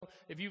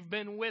If you've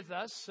been with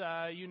us,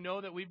 you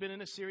know that we've been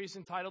in a series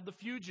entitled The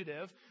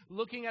Fugitive,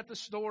 looking at the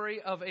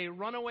story of a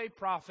runaway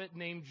prophet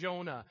named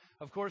Jonah.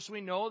 Of course,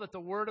 we know that the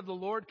word of the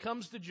Lord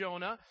comes to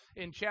Jonah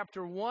in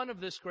chapter 1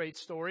 of this great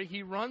story.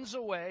 He runs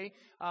away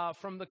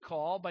from the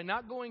call by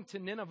not going to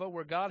Nineveh,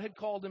 where God had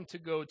called him to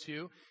go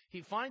to.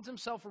 He finds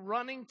himself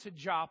running to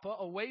Joppa,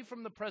 away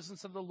from the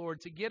presence of the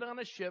Lord, to get on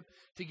a ship,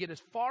 to get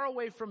as far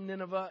away from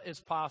Nineveh as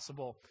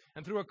possible.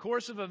 And through a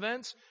course of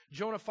events,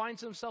 Jonah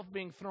finds himself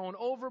being thrown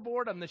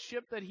overboard on the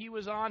ship that he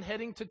was on,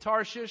 heading to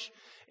Tarshish,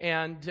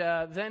 and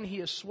then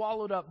he is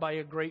swallowed up by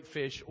a great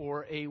fish,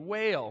 or a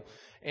whale.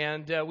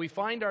 And we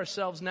find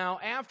ourselves now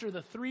after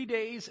the 3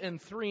 days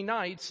and 3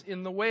 nights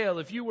in the whale.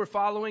 If you were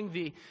following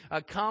the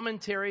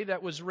commentary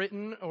that was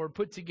written or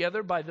put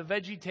together by the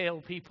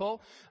VeggieTale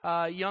people,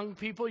 young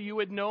people, you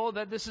would know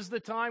that this is the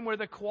time where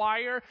the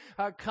choir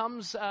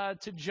comes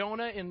to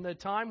Jonah in the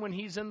time when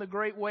he's in the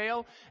great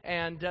whale,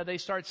 and they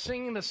start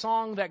singing the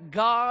song that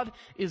God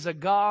is a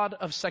God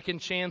of second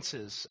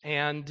chances.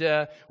 And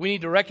we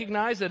need to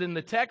recognize that in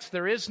the text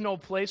there is no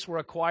place where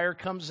a choir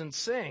comes and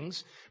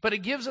sings, but it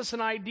gives us an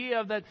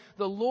idea that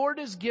the Lord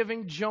is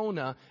giving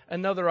Jonah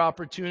another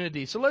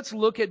opportunity. So let's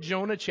look at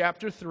Jonah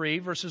chapter 3,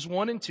 verses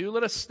 1 and 2.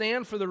 Let us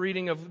stand for the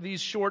reading of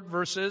these short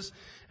verses,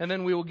 and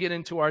then we will get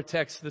into our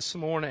text this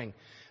morning.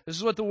 This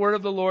is what the word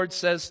of the Lord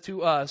says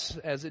to us,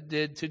 as it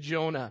did to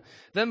Jonah.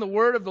 Then the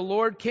word of the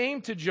Lord came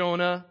to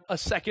Jonah a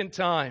second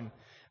time.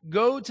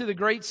 Go to the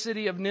great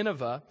city of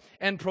Nineveh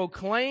and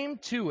proclaim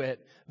to it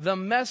the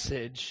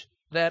message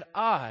that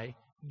I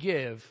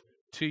give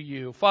to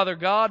you. Father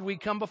God, we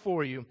come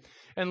before you.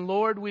 And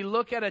Lord, we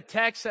look at a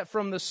text that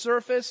from the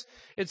surface,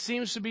 it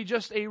seems to be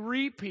just a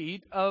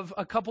repeat of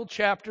a couple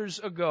chapters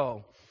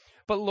ago.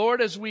 But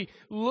Lord, as we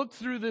look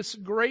through this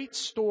great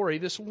story,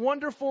 this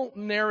wonderful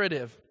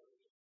narrative,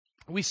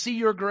 we see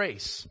your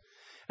grace.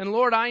 And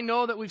Lord, I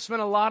know that we've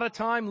spent a lot of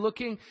time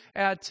looking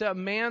at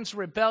man's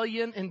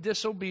rebellion and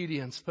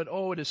disobedience, but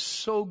oh, it is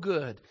so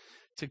good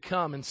to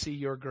come and see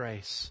your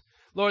grace.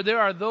 Lord,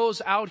 there are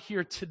those out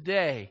here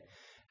today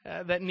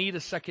that need a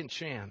second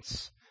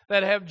chance,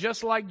 that have,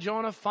 just like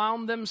Jonah,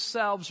 found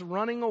themselves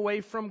running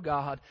away from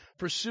God,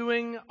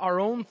 pursuing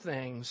our own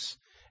things,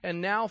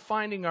 and now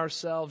finding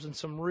ourselves in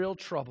some real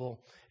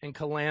trouble and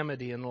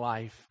calamity in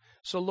life.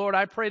 So, Lord,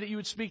 I pray that you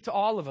would speak to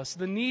all of us,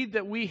 the need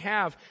that we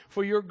have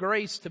for your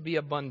grace to be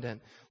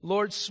abundant.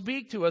 Lord,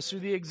 speak to us through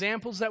the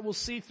examples that we'll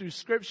see through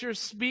Scripture.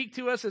 Speak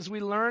to us as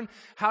we learn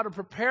how to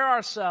prepare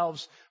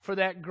ourselves for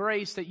that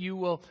grace that you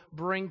will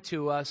bring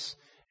to us,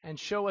 and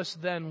show us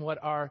then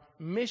what our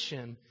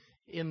mission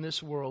in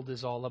this world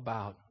is all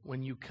about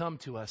when you come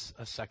to us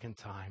a second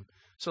time.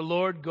 So,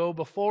 Lord, go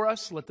before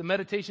us. Let the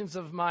meditations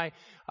of my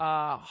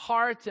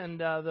heart and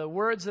the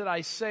words that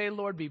I say,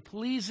 Lord, be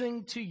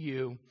pleasing to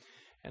you.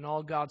 And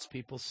all God's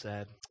people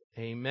said,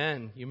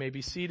 amen. You may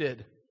be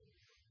seated.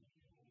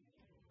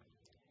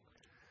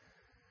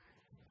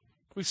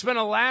 We've spent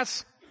the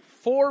last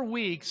 4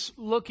 weeks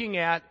looking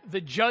at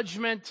the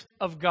judgment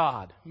of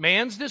God,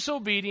 man's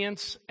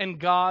disobedience and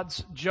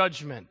God's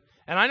judgment.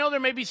 And I know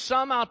there may be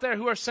some out there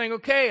who are saying,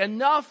 okay,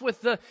 enough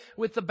with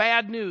the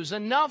bad news,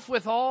 enough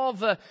with all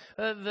the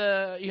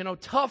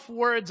tough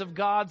words of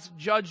God's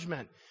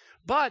judgment.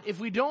 But if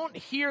we don't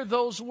hear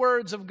those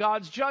words of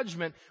God's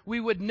judgment,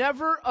 we would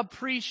never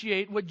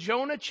appreciate what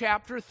Jonah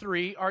chapter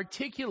 3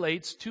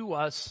 articulates to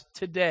us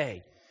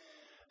today.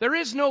 There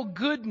is no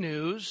good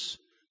news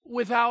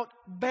without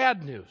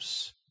bad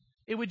news.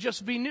 It would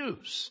just be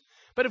news.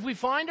 But if we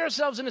find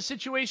ourselves in a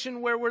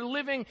situation where we're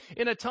living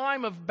in a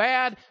time of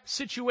bad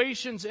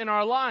situations in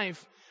our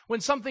life, when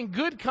something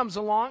good comes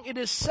along, it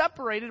is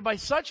separated by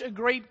such a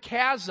great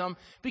chasm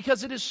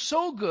because it is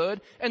so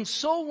good and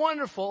so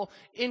wonderful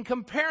in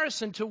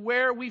comparison to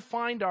where we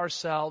find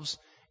ourselves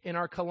in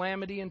our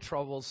calamity and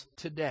troubles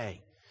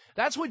today.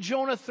 That's what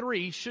Jonah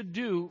 3 should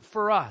do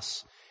for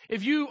us.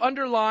 If you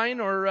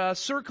underline or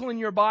circle in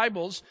your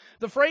Bibles,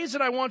 the phrase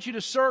that I want you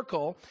to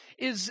circle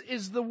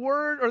is the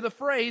word or the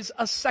phrase,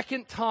 a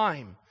second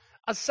time.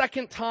 A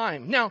second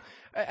time. Now,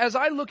 as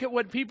I look at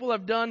what people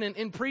have done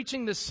in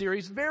preaching this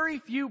series, very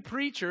few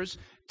preachers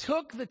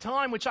took the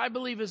time, which I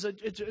believe is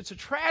it's a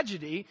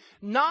tragedy,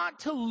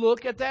 not to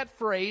look at that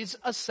phrase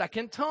a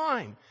second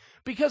time.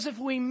 Because if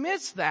we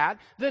miss that,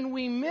 then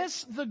we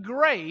miss the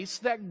grace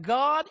that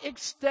God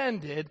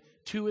extended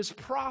to his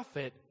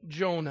prophet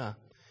Jonah.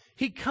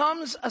 He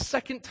comes a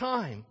second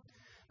time.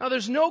 Now,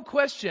 there's no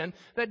question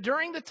that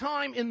during the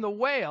time in the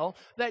whale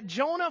that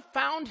Jonah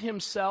found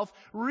himself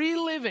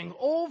reliving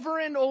over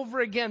and over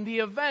again the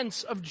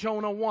events of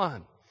Jonah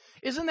 1.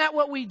 Isn't that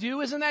what we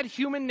do? Isn't that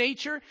human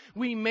nature?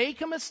 We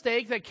make a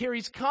mistake that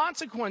carries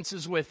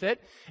consequences with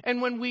it,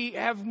 and when we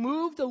have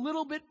moved a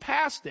little bit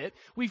past it,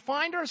 we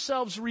find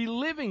ourselves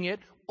reliving it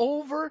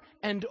over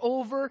and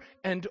over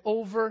and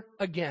over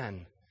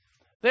again.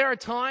 There are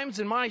times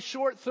in my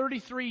short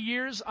 33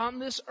 years on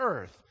this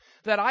earth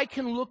that I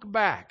can look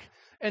back,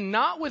 and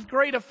not with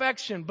great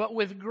affection, but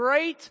with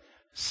great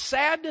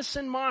sadness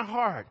in my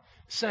heart,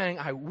 saying,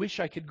 I wish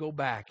I could go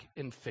back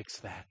and fix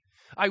that.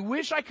 I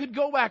wish I could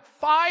go back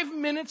 5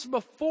 minutes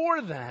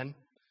before then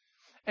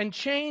and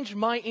change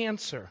my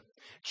answer,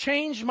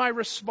 change my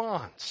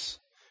response,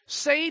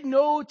 say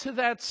no to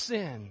that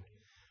sin,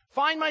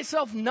 find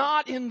myself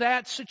not in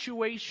that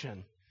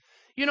situation.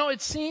 You know,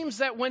 it seems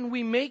that when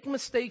we make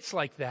mistakes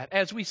like that,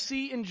 as we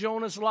see in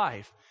Jonah's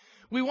life,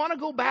 we want to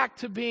go back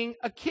to being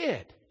a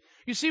kid.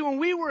 You see, when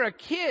we were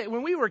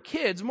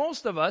kids,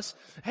 most of us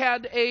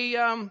had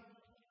a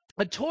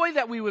toy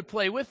that we would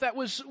play with that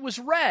was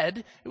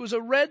red. It was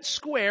a red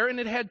square, and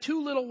it had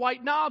 2 little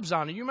white knobs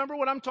on it. You remember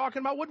what I'm talking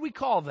about? What do we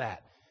call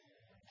that?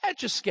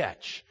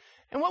 Etch-a-Sketch.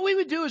 And what we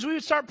would do is we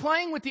would start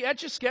playing with the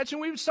Etch-a-Sketch,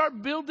 and we would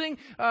start building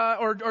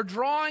or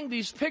drawing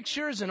these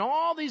pictures and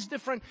all these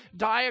different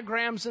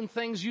diagrams and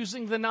things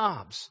using the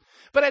knobs.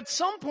 But at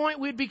some point,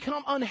 we'd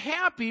become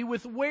unhappy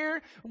with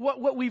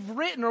what we've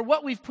written or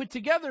what we've put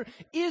together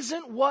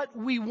isn't what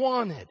we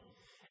wanted.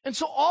 And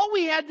so all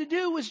we had to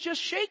do was just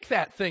shake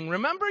that thing.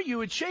 Remember, you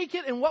would shake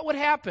it, and what would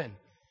happen?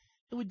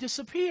 It would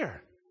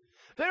disappear.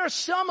 There are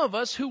some of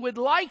us who would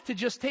like to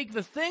just take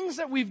the things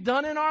that we've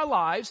done in our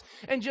lives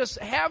and just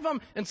have them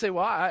and say,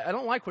 well, I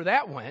don't like where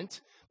that went.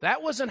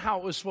 That wasn't how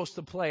it was supposed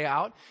to play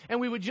out. And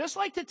we would just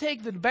like to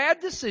take the bad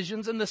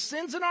decisions and the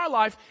sins in our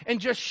life and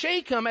just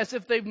shake them as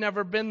if they've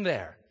never been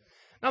there.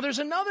 Now, there's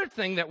another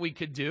thing that we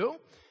could do.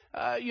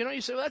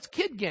 You say, well, that's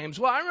kid games.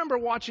 Well, I remember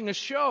watching a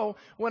show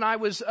when I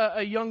was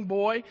a young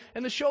boy,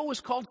 and the show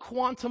was called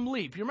Quantum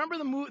Leap. You remember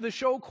the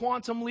show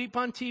Quantum Leap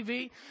on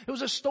TV? It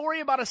was a story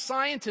about a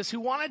scientist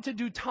who wanted to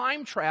do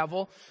time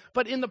travel,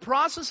 but in the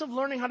process of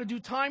learning how to do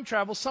time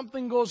travel,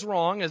 something goes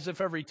wrong, as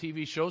if every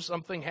TV show,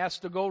 something has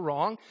to go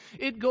wrong.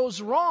 It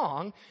goes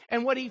wrong,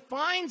 and what he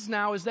finds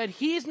now is that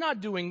he's not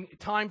doing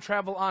time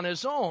travel on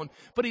his own,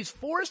 but he's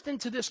forced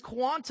into this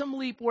quantum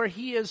leap where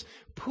he is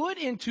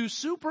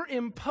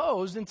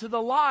superimposed into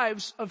the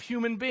lives of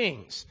human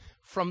beings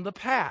from the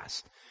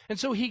past. And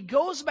so he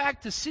goes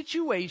back to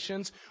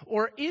situations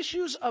or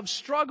issues of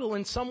struggle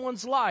in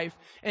someone's life,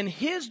 and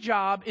his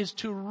job is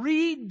to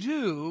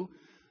redo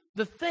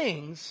the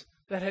things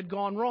that had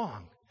gone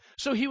wrong.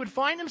 So he would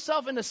find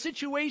himself in a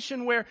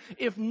situation where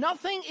if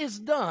nothing is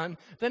done,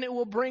 then it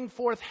will bring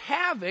forth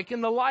havoc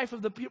in the life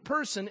of the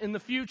person in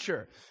the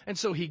future. And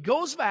so he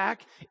goes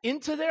back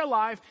into their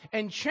life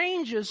and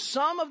changes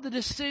some of the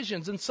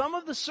decisions and some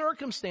of the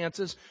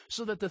circumstances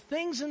so that the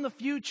things in the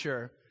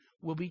future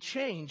will be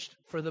changed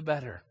for the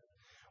better.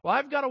 Well,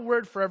 I've got a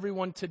word for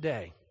everyone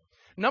today.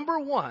 Number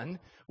one,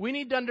 we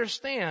need to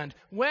understand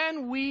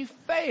when we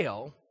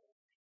fail,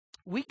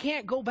 we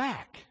can't go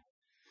back.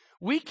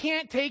 We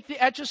can't take the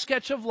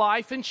Etch-a-Sketch of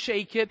life and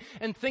shake it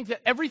and think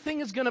that everything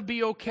is going to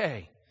be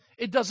okay.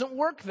 It doesn't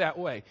work that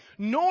way.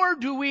 Nor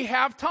do we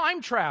have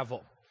time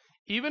travel.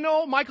 Even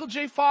though Michael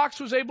J. Fox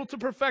was able to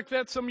perfect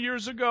that some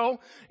years ago,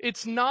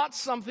 it's not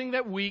something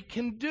that we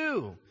can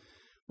do.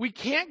 We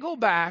can't go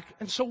back,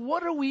 and so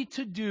what are we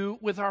to do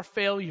with our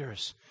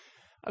failures?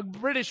 A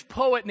British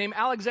poet named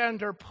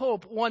Alexander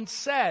Pope once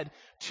said,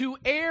 "To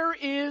err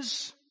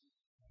is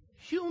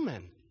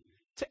human."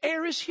 To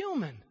err is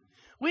human.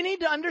 We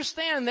need to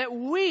understand that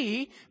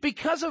we,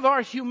 because of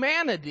our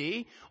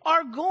humanity,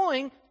 are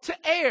going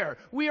to err.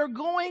 We are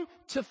going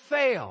to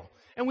fail.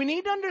 And we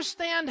need to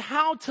understand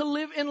how to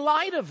live in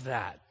light of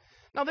that.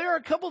 Now, there are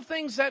a couple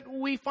things that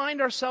we find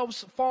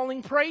ourselves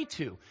falling prey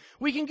to.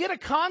 We can get a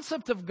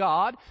concept of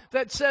God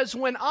that says,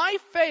 when I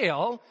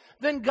fail,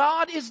 then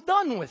God is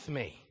done with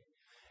me.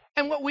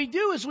 And what we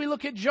do is we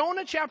look at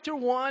Jonah chapter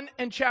 1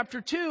 and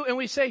chapter 2, and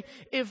we say,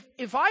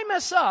 if I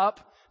mess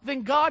up,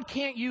 then God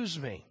can't use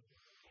me.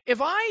 If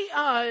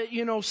I,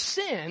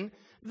 sin,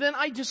 then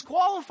I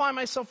disqualify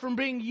myself from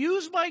being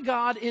used by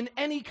God in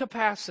any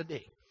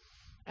capacity.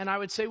 And I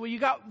would say, well, you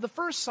got the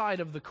first side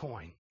of the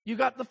coin. You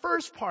got the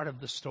first part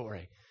of the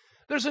story.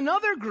 There's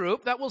another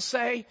group that will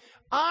say,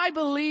 I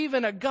believe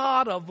in a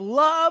God of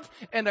love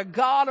and a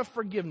God of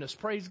forgiveness.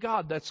 Praise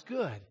God, that's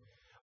good.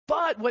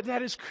 But what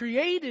that has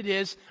created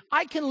is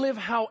I can live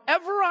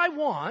however I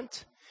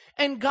want,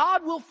 and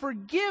God will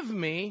forgive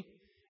me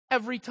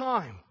every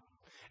time.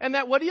 And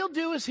that what he'll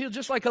do is he'll,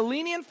 just like a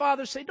lenient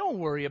father, say, don't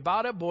worry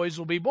about it. Boys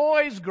will be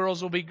boys,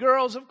 girls will be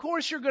girls. Of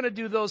course you're going to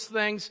do those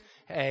things.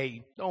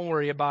 Hey, don't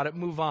worry about it.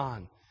 Move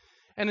on.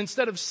 And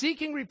instead of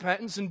seeking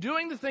repentance and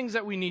doing the things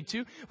that we need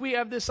to, we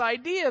have this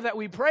idea that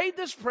we prayed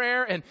this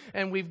prayer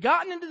and we've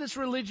gotten into this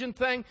religion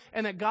thing,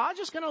 and that God's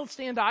just going to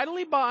stand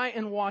idly by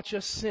and watch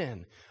us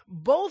sin.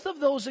 Both of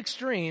those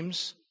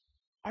extremes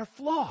are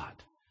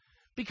flawed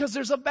because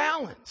there's a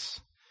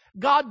balance.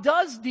 God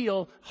does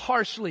deal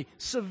harshly,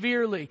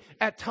 severely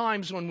at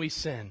times when we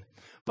sin.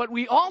 But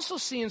we also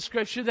see in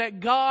Scripture that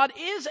God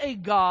is a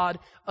God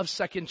of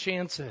second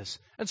chances.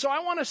 And so I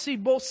want to see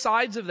both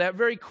sides of that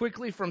very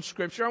quickly from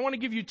Scripture. I want to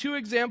give you 2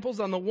 examples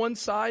on the one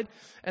side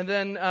and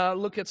then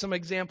look at some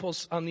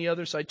examples on the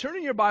other side. Turn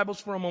in your Bibles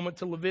for a moment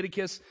to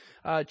Leviticus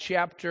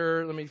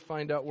chapter, let me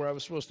find out where I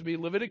was supposed to be.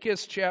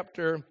 Leviticus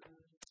chapter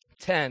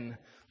 10.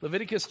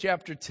 Leviticus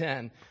chapter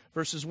 10,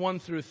 verses 1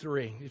 through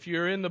 3. If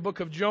you're in the book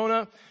of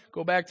Jonah,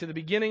 go back to the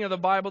beginning of the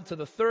Bible to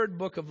the 3rd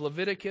book of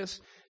Leviticus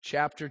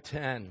chapter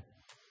 10.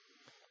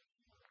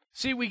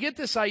 See, we get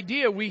this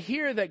idea, we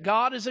hear that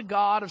God is a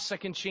God of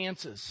second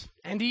chances,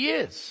 and He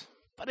is.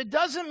 But it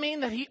doesn't mean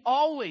that He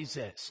always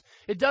is.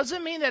 It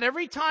doesn't mean that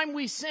every time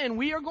we sin,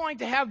 we are going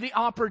to have the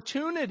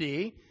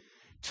opportunity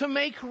to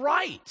make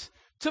right,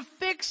 to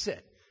fix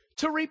it,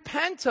 to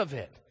repent of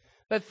it.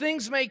 That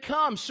things may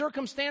come,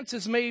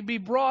 circumstances may be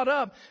brought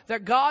up,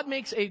 that God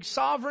makes a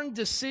sovereign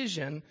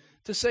decision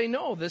to say,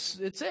 no, it's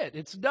it.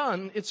 It's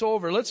done. It's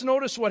over. Let's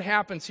notice what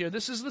happens here.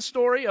 This is the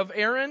story of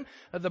Aaron,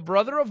 the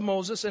brother of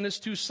Moses, and his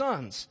two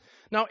sons.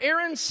 Now,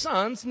 Aaron's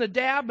sons,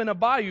 Nadab and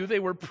Abihu, they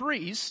were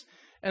priests,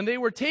 and they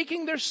were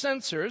taking their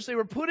censers, they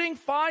were putting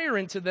fire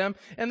into them,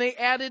 and they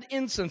added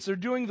incense. They're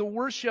doing the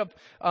worship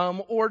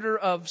order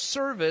of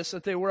service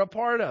that they were a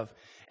part of.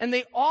 And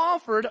they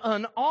offered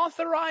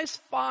unauthorized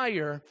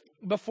fire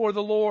before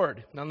the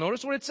Lord. Now,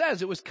 notice what it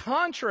says. It was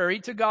contrary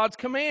to God's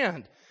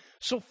command.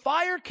 So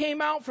fire came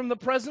out from the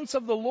presence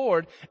of the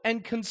Lord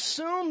and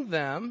consumed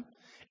them,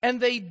 and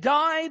they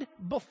died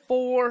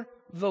before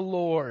the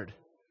Lord.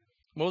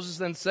 Moses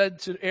then said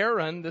to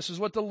Aaron, this is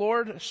what the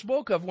Lord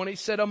spoke of when He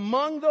said,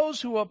 among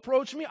those who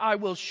approach me, I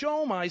will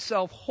show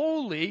myself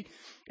holy.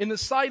 In the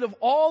sight of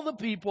all the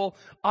people,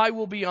 I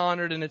will be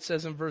honored. And it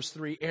says in verse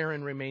 3,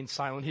 Aaron remained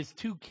silent. His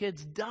two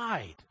kids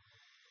died,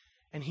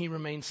 and he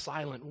remained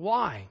silent.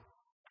 Why?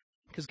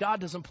 Because God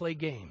doesn't play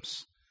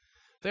games.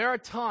 There are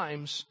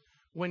times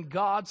when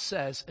God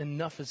says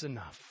enough is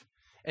enough,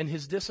 and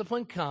His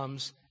discipline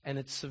comes, and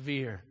it's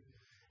severe.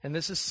 And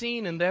this is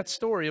seen in that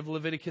story of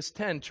Leviticus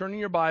 10. Turning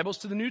your Bibles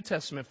to the New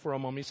Testament for a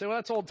moment. You say, well,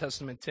 that's Old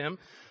Testament, Tim.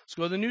 Let's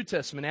go to the New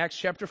Testament, Acts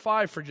chapter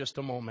 5 for just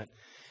a moment.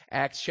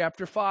 Acts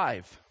chapter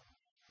 5.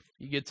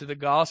 You get to the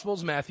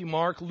Gospels, Matthew,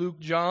 Mark, Luke,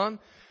 John,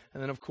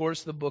 and then, of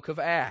course, the book of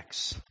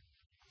Acts.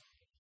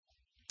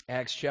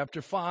 Acts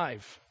chapter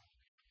 5.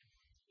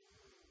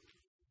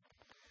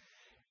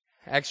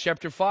 Acts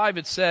chapter 5,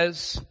 it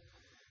says,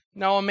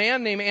 now a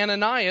man named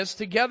Ananias,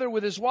 together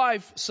with his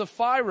wife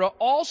Sapphira,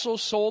 also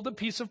sold a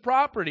piece of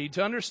property.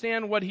 To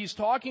understand what he's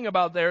talking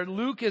about there,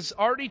 Luke has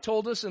already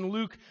told us in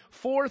Luke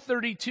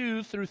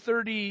 4:32 through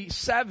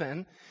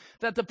 37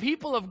 that the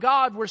people of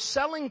God were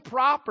selling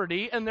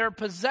property and their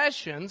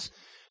possessions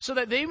so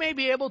that they may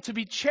be able to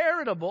be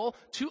charitable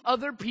to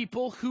other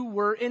people who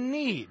were in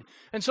need.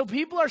 And so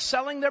people are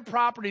selling their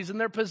properties and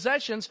their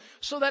possessions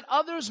so that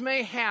others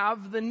may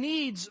have the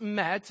needs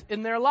met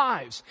in their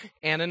lives.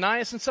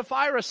 Ananias and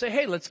Sapphira say,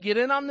 hey, let's get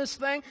in on this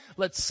thing.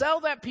 Let's sell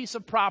that piece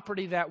of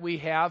property that we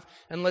have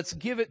and let's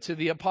give it to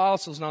the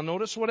apostles. Now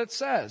notice what it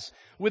says.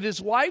 With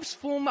his wife's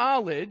full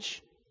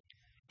knowledge,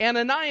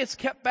 Ananias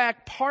kept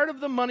back part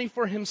of the money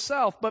for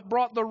himself, but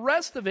brought the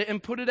rest of it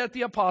and put it at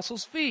the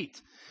apostles'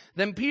 feet.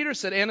 Then Peter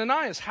said,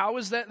 Ananias, how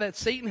is that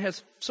Satan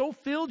has so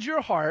filled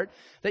your heart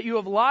that you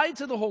have lied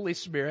to the Holy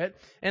Spirit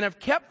and have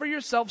kept for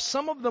yourself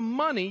some of the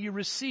money you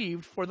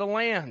received for the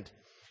land?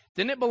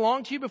 Didn't it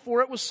belong to you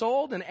before it was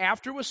sold, and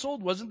after it was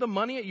sold, wasn't the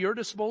money at your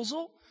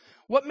disposal?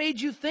 What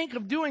made you think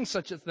of doing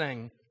such a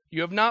thing?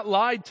 You have not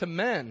lied to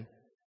men,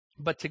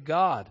 but to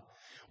God.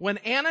 When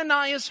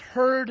Ananias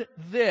heard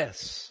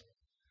this,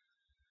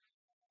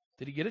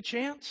 did he get a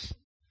chance?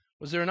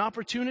 Was there an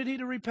opportunity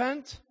to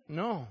repent?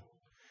 No.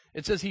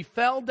 It says he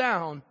fell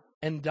down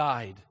and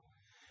died.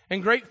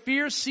 And great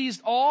fear seized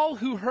all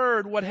who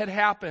heard what had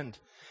happened.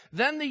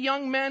 Then the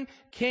young men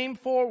came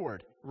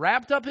forward,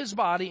 wrapped up his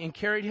body, and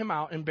carried him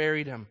out and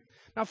buried him.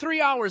 Now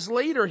 3 hours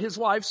later, his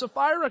wife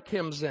Sapphira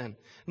comes in,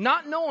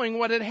 not knowing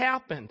what had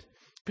happened.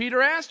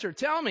 Peter asked her,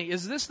 tell me,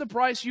 is this the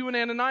price you and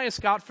Ananias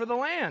got for the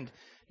land?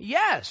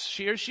 Yes,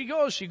 here she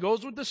goes. She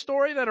goes with the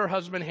story that her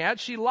husband had.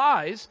 She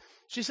lies.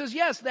 She says,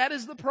 yes, that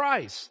is the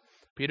price.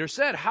 Peter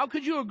said, how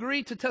could you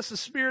agree to test the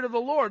Spirit of the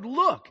Lord?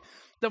 Look,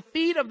 the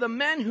feet of the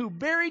men who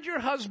buried your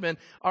husband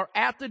are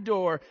at the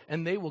door,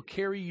 and they will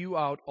carry you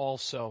out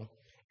also.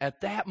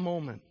 At that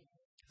moment,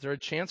 is there a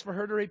chance for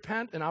her to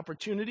repent? An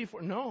opportunity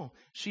for? No.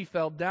 She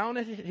fell down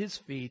at his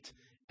feet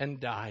and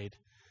died.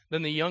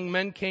 Then the young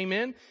men came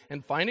in,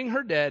 and finding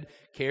her dead,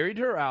 carried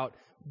her out,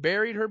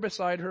 buried her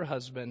beside her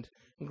husband.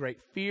 And great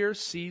fear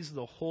seized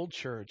the whole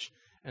church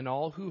and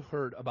all who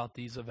heard about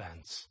these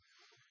events.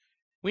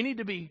 We need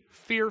to be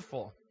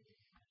fearful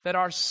that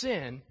our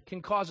sin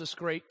can cause us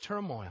great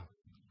turmoil.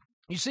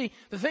 You see,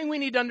 the thing we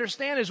need to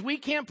understand is we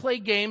can't play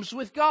games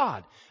with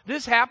God.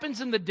 This happens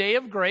in the day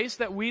of grace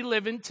that we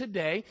live in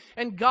today,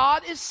 and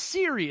God is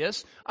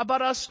serious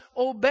about us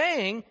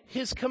obeying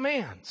His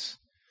commands.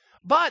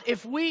 But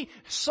if we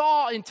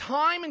saw in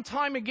time and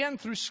time again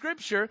through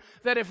Scripture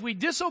that if we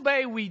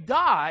disobey, we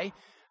die,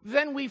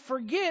 then we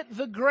forget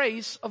the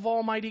grace of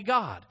Almighty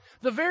God.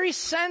 The very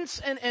sense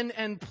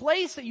and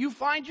place that you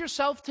find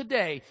yourself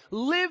today,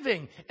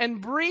 living and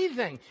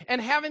breathing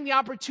and having the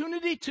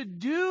opportunity to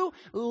do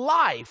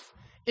life,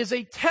 is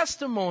a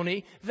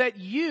testimony that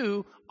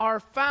you are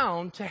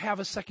found to have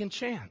a second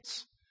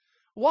chance.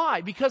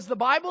 Why? Because the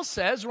Bible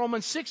says,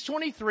 Romans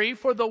 6:23,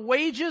 for the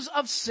wages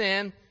of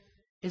sin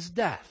is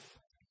death.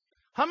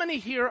 How many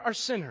here are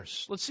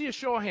sinners? Let's see a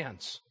show of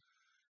hands.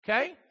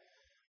 Okay?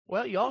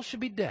 Well, y'all should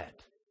be dead.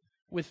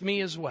 With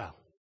me as well.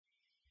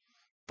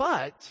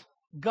 But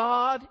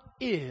God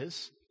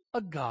is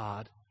a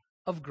God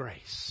of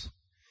grace.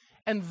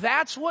 And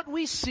that's what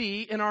we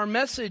see in our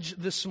message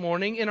this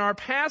morning, in our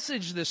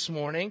passage this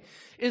morning,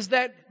 is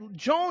that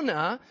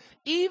Jonah,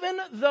 even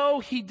though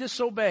he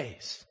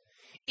disobeys,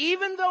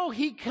 even though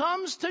he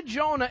comes to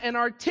Jonah and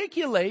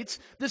articulates,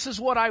 this is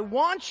what I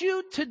want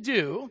you to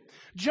do,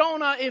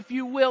 Jonah, if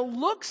you will,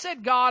 looks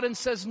at God and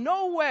says,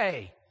 no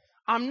way,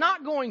 I'm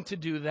not going to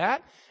do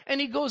that. And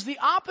he goes the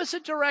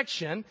opposite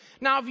direction.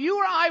 Now, if you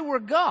or I were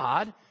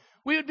God,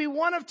 we would be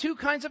one of two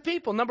kinds of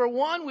people. Number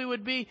one, we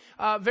would be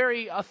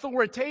very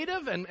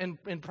authoritative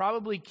and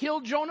probably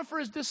kill Jonah for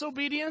his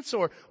disobedience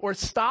or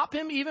stop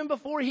him even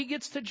before he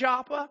gets to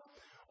Joppa.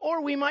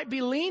 Or we might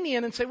be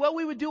lenient and say, well,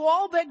 we would do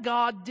all that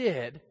God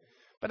did,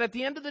 but at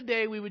the end of the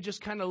day, we would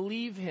just kind of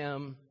leave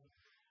him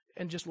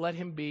and just let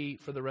him be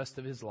for the rest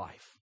of his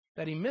life.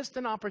 That he missed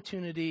an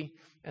opportunity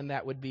and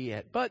that would be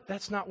it. But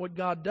that's not what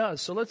God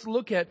does. So let's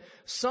look at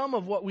some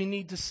of what we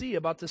need to see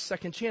about this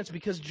second chance,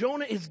 because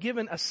Jonah is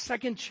given a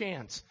second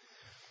chance.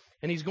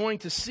 And he's going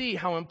to see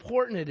how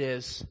important it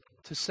is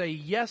to say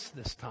yes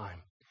this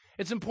time.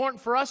 It's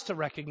important for us to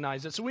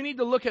recognize it. So we need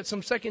to look at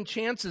some second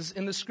chances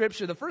in the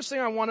Scripture. The first thing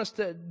I want us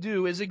to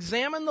do is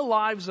examine the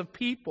lives of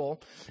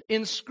people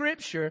in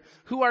Scripture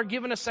who are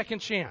given a second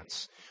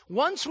chance.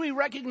 Once we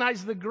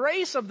recognize the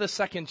grace of the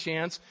second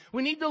chance,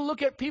 we need to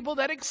look at people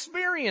that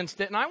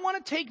experienced it. And I want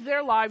to take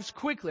their lives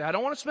quickly. I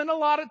don't want to spend a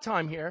lot of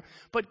time here,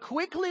 but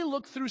quickly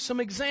look through some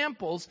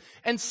examples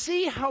and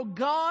see how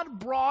God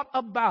brought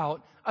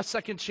about a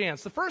second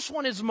chance. The first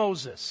one is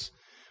Moses.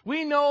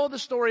 We know the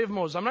story of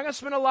Moses. I'm not going to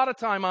spend a lot of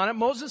time on it.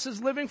 Moses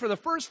is living for the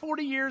first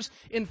 40 years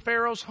in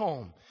Pharaoh's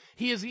home.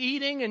 He is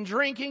eating and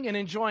drinking and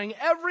enjoying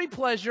every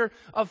pleasure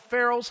of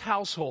Pharaoh's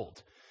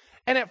household.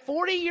 And at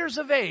 40 years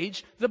of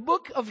age, the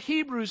book of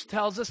Hebrews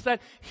tells us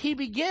that he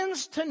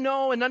begins to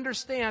know and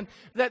understand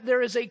that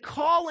there is a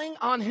calling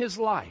on his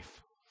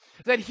life.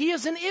 That he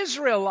is an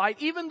Israelite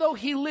even though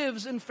he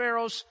lives in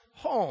Pharaoh's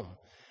home.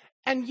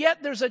 And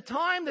yet there's a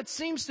time that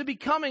seems to be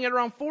coming at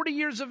around 40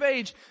 years of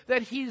age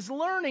that he's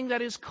learning that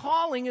his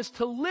calling is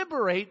to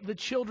liberate the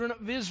children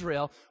of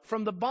Israel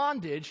from the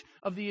bondage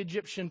of the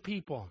Egyptian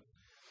people.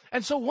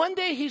 And so one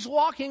day he's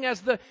walking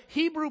as the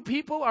Hebrew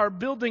people are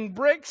building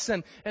bricks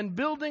and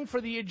building for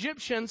the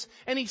Egyptians,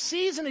 and he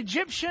sees an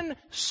Egyptian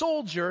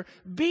soldier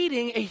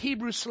beating a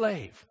Hebrew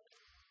slave.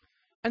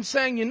 And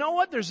saying, you know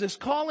what, there's this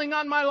calling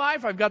on my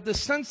life. I've got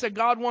this sense that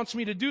God wants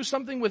me to do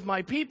something with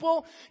my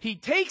people. He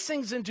takes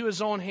things into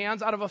his own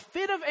hands out of a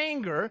fit of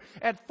anger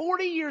at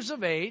 40 years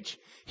of age.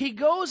 He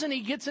goes and he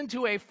gets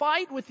into a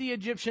fight with the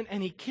Egyptian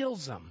and he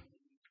kills him.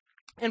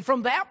 And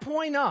from that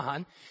point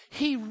on,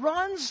 he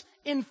runs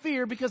in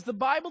fear because the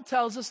Bible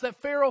tells us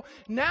that Pharaoh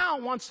now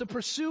wants to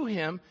pursue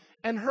him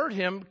and hurt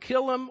him,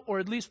 kill him, or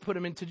at least put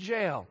him into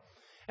jail.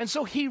 And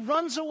so he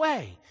runs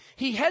away.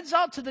 He heads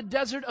out to the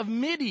desert of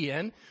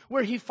Midian,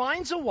 where he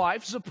finds a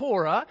wife,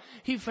 Zipporah.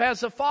 He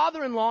has a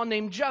father-in-law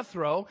named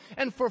Jethro.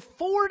 And for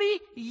 40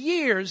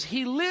 years,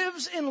 he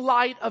lives in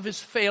light of his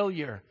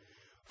failure.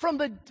 From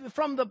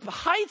the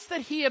heights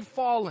that he had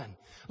fallen,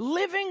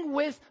 living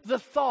with the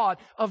thought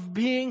of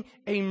being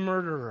a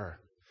murderer,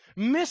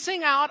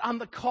 missing out on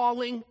the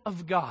calling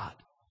of God.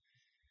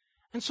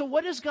 And so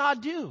what does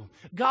God do?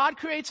 God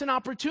creates an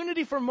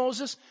opportunity for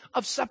Moses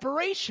of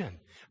separation.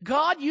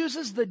 God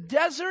uses the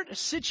desert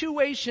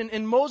situation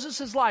in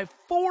Moses' life.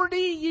 40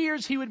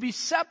 years he would be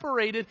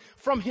separated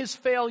from his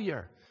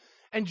failure.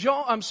 And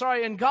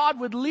God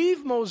would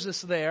leave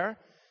Moses there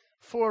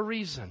for a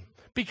reason.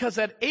 Because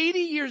at 80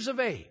 years of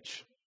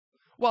age,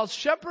 while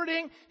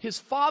shepherding his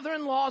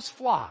father-in-law's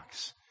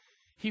flocks,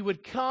 he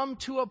would come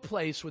to a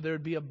place where there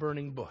would be a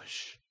burning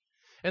bush.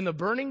 And the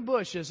burning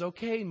bush is,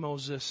 okay,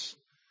 Moses,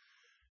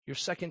 your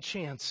second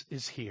chance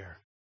is here.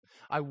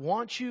 I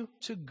want you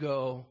to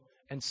go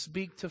and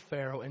speak to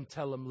Pharaoh and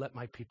tell him, let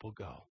my people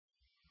go.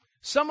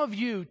 Some of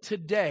you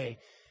today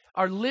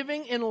are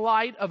living in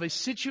light of a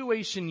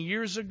situation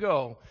years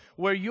ago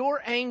where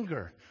your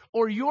anger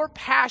or your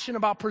passion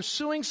about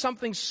pursuing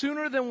something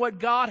sooner than what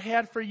God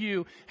had for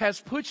you has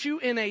put you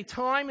in a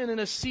time and in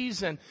a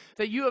season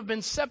that you have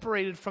been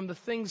separated from the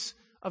things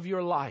of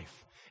your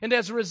life. And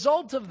as a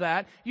result of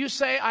that, you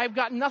say, I've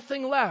got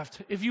nothing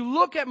left. If you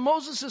look at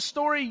Moses'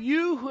 story,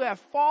 you who have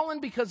fallen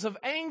because of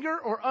anger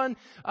or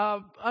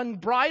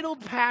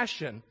unbridled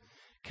passion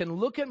can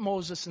look at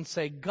Moses and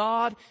say,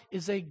 God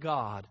is a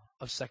God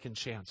of second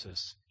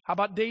chances. How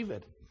about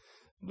David?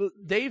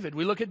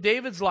 We look at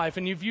David's life,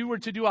 and if you were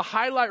to do a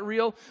highlight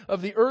reel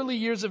of the early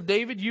years of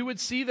David, you would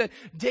see that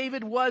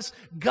David was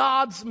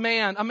God's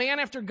man, a man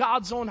after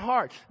God's own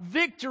heart.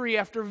 Victory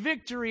after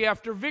victory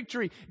after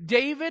victory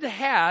David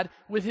had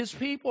with his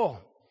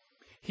people.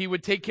 He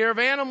would take care of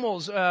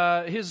animals,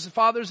 his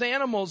father's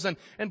animals,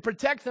 and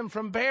protect them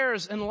from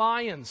bears and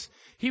lions.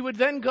 He would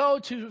then go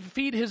to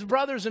feed his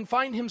brothers and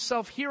find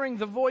himself hearing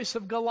the voice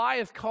of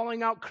Goliath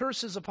calling out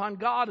curses upon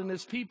God and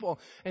his people,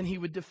 and he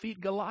would defeat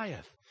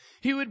Goliath.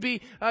 He would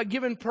be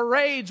given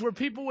parades where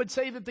people would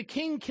say that the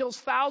king kills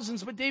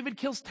thousands, but David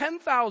kills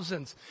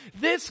 10,000s.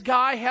 This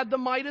guy had the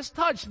Midas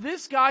touch.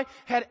 This guy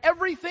had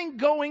everything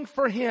going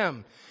for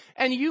him.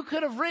 And you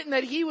could have written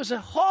that he was a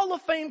Hall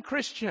of Fame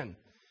Christian.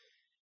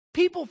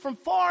 People from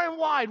far and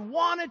wide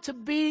wanted to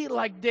be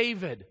like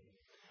David.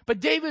 But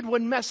David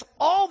would mess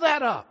all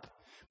that up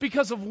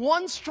because of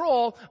one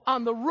stroll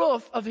on the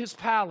roof of his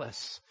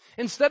palace.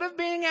 Instead of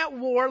being at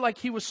war like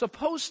he was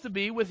supposed to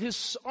be with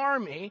his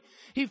army,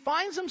 he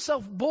finds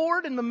himself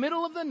bored in the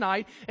middle of the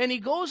night, and he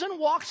goes and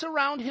walks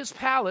around his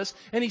palace,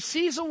 and he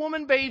sees a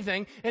woman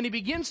bathing, and he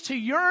begins to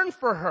yearn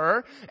for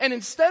her. And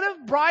instead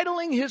of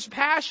bridling his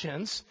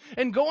passions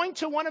and going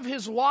to one of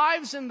his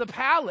wives in the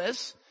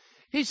palace,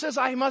 he says,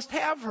 I must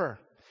have her.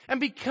 And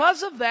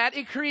because of that,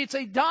 it creates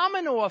a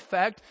domino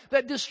effect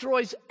that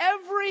destroys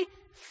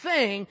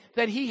everything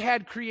that he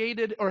had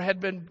created or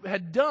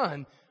had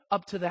done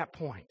up to that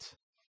point.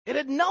 It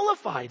had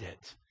nullified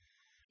it.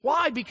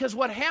 Why? Because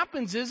what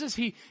happens is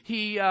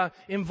he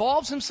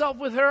involves himself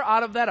with her.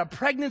 Out of that, a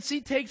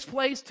pregnancy takes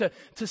place to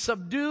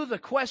subdue the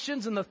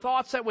questions and the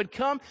thoughts that would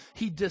come.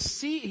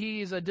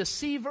 He's a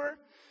deceiver.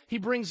 He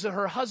brings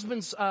her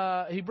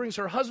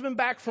husband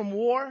back from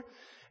war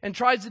and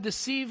tries to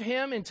deceive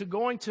him into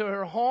going to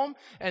her home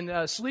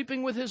and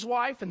sleeping with his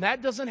wife, and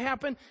that doesn't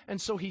happen. And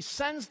so he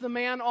sends the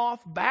man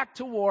off back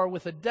to war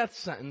with a death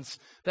sentence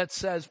that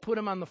says, put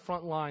him on the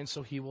front line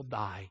so he will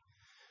die.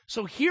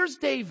 So here's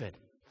David.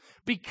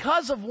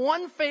 Because of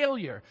one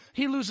failure,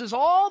 he loses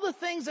all the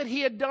things that he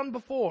had done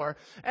before,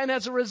 and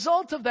as a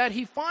result of that,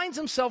 he finds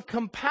himself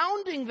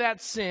compounding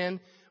that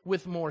sin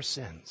with more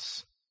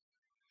sins.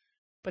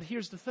 But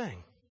here's the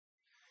thing.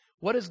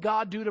 What does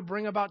God do to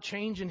bring about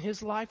change in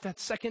his life? That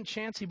second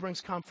chance, he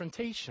brings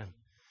confrontation.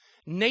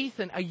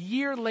 Nathan, a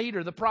year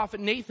later, the prophet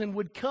Nathan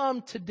would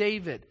come to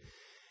David.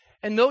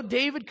 And though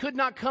David could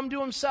not come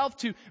to himself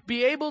to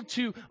be able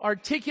to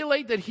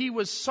articulate that he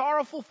was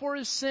sorrowful for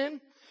his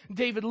sin,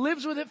 David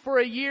lives with it for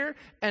a year,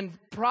 and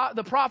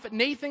the prophet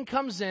Nathan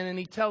comes in and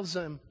he tells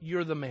him,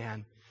 you're the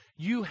man.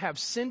 You have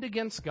sinned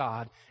against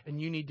God,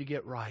 and you need to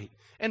get right.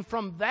 And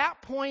from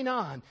that point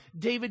on,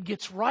 David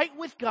gets right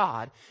with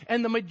God.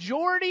 And the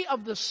majority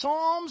of the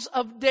Psalms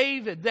of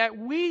David that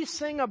we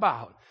sing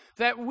about,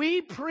 that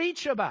we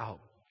preach about,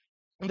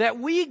 that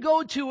we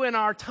go to in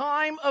our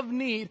time of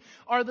need,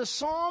 are the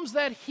Psalms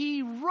that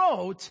he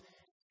wrote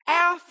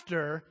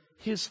after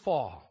his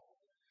fall.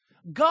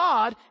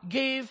 God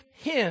gave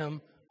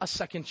him a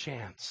second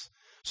chance.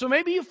 So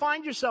maybe you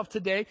find yourself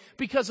today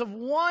because of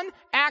one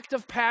act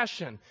of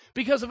passion,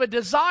 because of a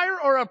desire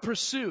or a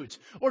pursuit,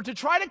 or to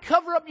try to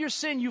cover up your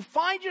sin, you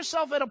find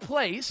yourself at a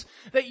place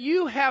that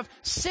you have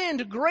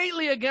sinned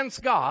greatly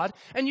against God,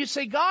 and you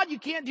say, God, you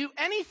can't do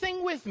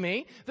anything with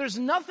me. There's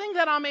nothing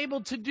that I'm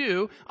able to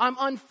do. I'm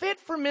unfit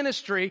for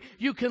ministry.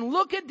 You can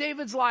look at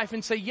David's life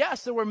and say,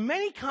 yes, there were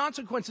many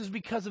consequences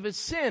because of his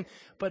sin,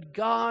 but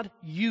God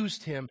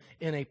used him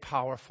in a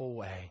powerful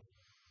way.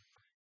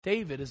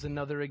 David is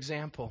another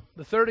example.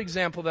 The third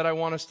example that I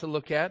want us to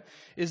look at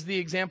is the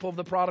example of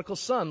the prodigal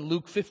son,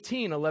 Luke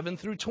 15, 11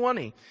 through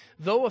 20.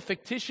 Though a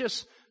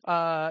fictitious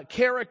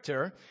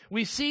character,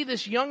 we see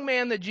this young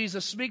man that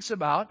Jesus speaks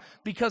about,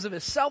 because of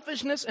his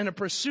selfishness and a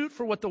pursuit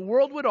for what the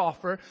world would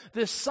offer,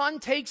 this son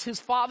takes his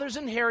father's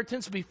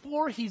inheritance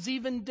before he's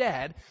even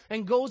dead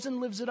and goes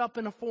and lives it up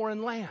in a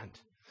foreign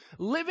land,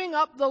 living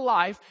up the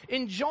life,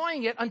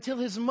 enjoying it until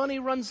his money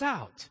runs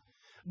out.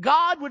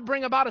 God would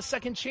bring about a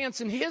second chance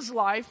in his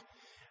life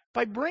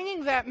by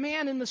bringing that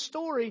man in the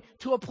story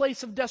to a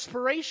place of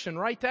desperation.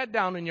 Write that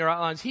down in your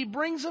outlines. He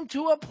brings him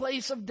to a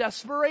place of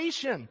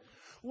desperation.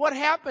 What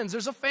happens?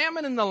 There's a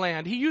famine in the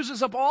land. He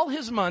uses up all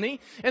his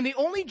money, and the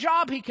only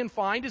job he can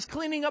find is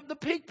cleaning up the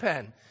pig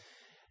pen.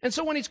 And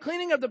so when he's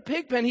cleaning up the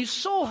pig pen, he's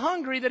so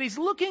hungry that he's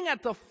looking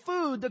at the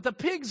food that the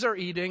pigs are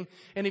eating,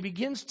 and he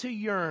begins to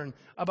yearn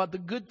about the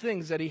good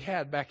things that he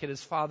had back at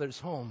his father's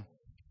home.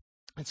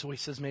 And so he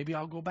says, maybe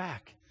I'll go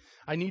back.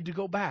 I need to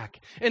go back.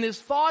 And his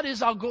thought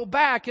is, I'll go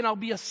back and I'll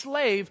be a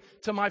slave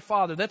to my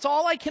father. That's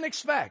all I can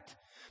expect.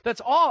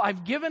 That's all.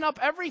 I've given up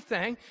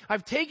everything.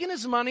 I've taken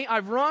his money.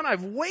 I've run.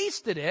 I've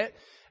wasted it.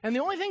 And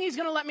the only thing he's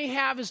going to let me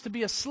have is to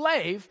be a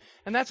slave.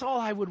 And that's all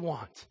I would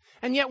want.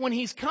 And yet when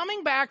he's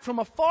coming back from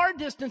a far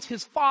distance,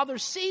 his father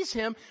sees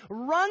him,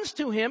 runs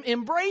to him,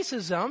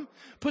 embraces him,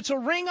 puts a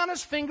ring on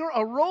his finger,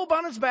 a robe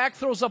on his back,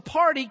 throws a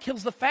party,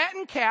 kills the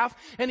fattened calf,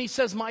 and he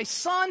says, my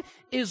son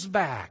is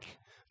back.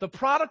 The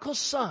prodigal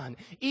son,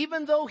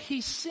 even though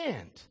he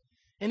sinned,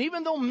 and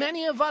even though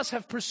many of us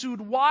have pursued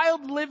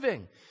wild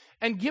living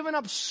and given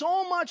up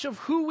so much of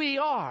who we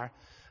are,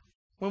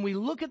 when we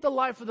look at the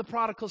life of the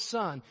prodigal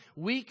son,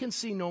 we can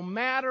see no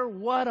matter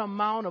what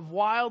amount of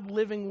wild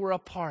living we're a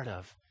part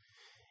of,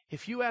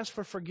 if you ask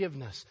for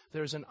forgiveness,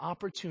 there's an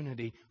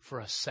opportunity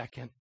for a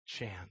second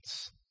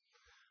chance.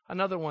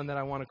 Another one that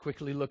I want to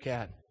quickly look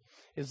at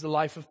is the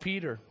life of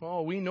Peter.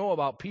 Oh, we know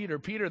about Peter.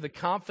 Peter, the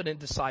confident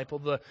disciple,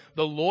 the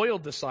loyal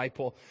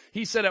disciple.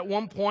 He said at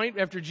one point,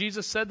 after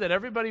Jesus said that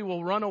everybody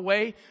will run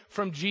away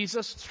from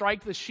Jesus,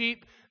 strike the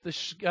sheep,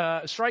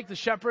 strike the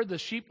shepherd, the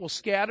sheep will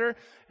scatter.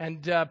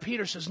 And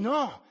Peter says,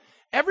 no,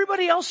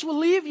 everybody else will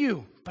leave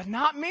you, but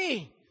not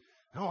me.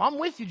 No, I'm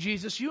with you,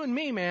 Jesus. You and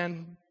me,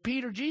 man.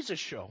 Peter, Jesus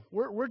show.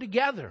 We're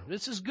together.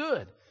 This is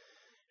good.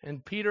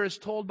 And Peter is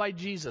told by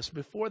Jesus,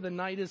 before the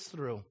night is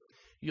through,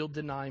 you'll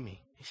deny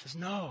me. He says,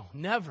 no,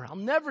 never. I'll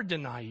never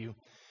deny you.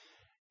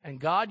 And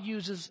God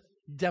uses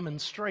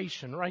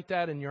demonstration. Write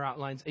that in your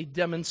outlines. A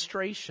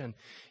demonstration.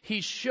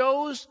 He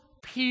shows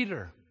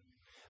Peter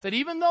that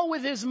even though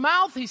with his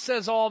mouth he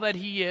says all that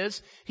he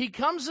is, he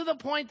comes to the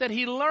point that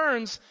he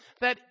learns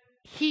that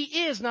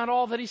he is not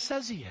all that he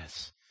says he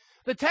is.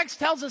 The text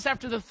tells us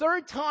after the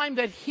third time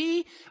that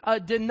he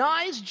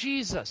denies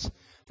Jesus,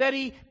 that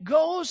he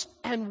goes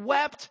and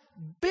wept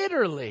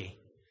bitterly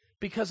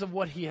because of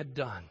what he had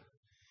done.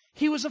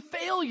 He was a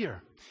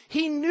failure.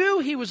 He knew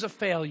he was a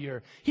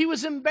failure. He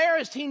was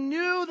embarrassed. He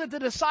knew that the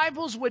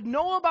disciples would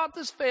know about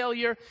this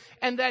failure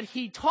and that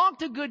he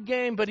talked a good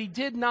game, but he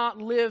did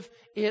not live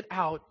it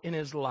out in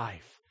his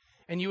life.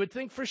 And you would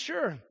think for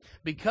sure,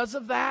 because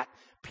of that,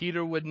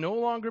 Peter would no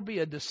longer be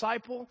a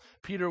disciple.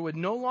 Peter would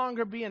no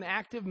longer be an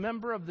active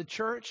member of the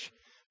church.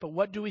 But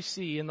what do we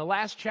see? In the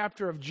last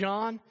chapter of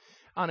John,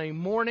 on a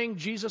morning,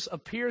 Jesus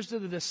appears to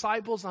the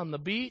disciples on the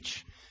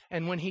beach.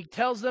 And when he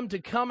tells them to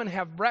come and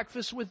have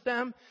breakfast with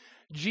them,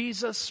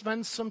 Jesus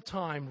spends some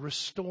time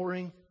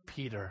restoring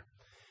Peter.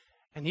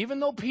 And even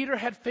though Peter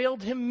had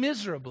failed him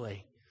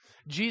miserably,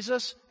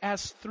 Jesus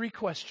asks 3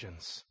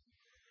 questions.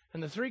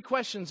 And the 3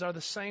 questions are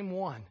the same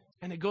one.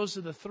 And it goes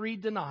to the 3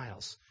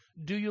 denials.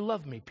 Do you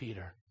love me,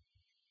 Peter?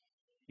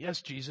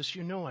 Yes, Jesus,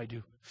 you know I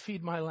do.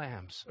 Feed my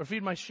lambs, or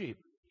feed my sheep.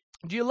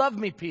 Do you love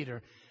me,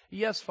 Peter?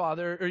 Yes,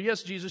 Father, or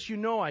yes, Jesus, you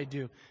know I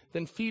do.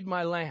 Then feed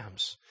my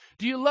lambs.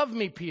 Do you love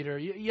me, Peter?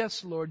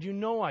 Yes, Lord, you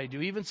know I do.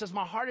 He even says,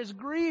 my heart is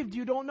grieved.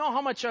 You don't know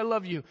how much I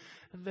love you.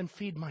 Then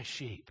feed my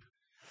sheep.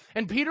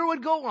 And Peter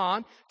would go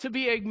on to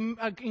be an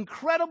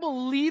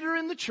incredible leader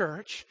in the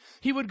church.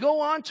 He would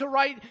go on to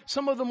write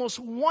some of the most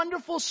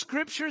wonderful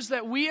scriptures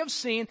that we have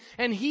seen.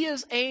 And he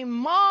is a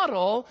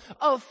model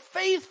of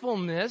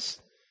faithfulness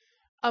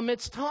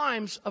amidst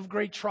times of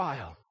great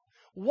trial.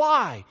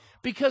 Why?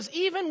 Because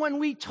even when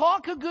we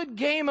talk a good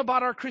game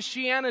about our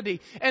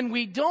Christianity and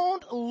we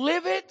don't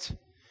live it,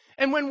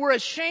 and when we're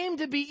ashamed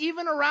to be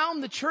even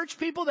around the church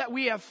people that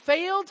we have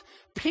failed,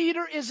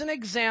 Peter is an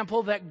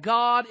example that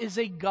God is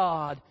a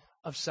God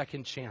of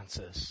second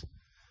chances.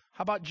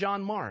 How about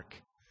John Mark?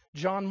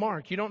 John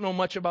Mark. You don't know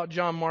much about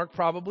John Mark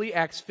probably.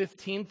 Acts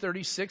 15,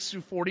 36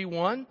 through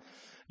 41.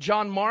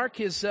 John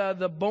Mark is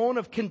the bone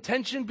of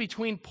contention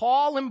between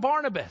Paul and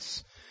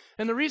Barnabas.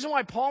 And the reason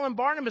why Paul and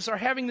Barnabas are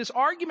having this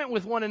argument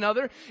with one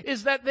another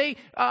is that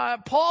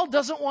Paul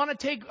doesn't want to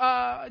take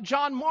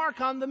John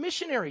Mark on the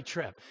missionary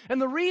trip.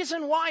 And the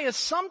reason why is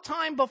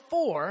sometime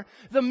before,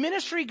 the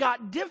ministry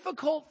got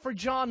difficult for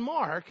John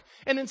Mark,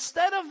 and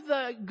instead of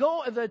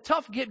the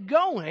tough get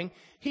going,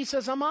 he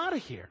says, I'm out of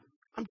here.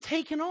 I'm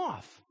taking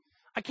off.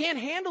 I can't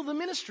handle the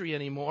ministry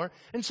anymore.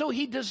 And so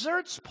he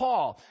deserts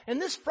Paul.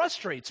 And this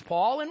frustrates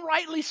Paul, and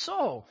rightly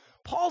so.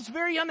 Paul's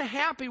very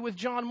unhappy with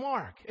John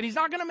Mark. And he's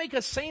not going to make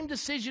the same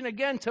decision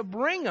again to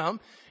bring him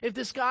if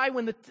this guy,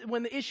 when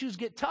the issues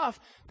get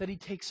tough, that he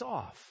takes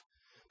off.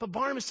 But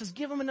Barnabas says,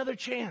 give him another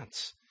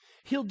chance.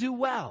 He'll do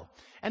well.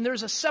 And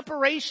there's a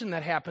separation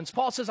that happens.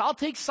 Paul says, I'll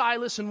take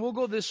Silas and we'll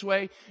go this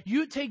way.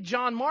 You take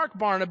John Mark,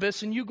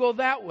 Barnabas, and you go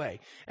that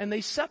way. And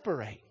they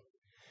separate.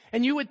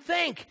 And you would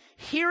think,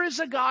 here is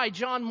a guy,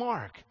 John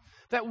Mark,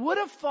 that would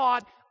have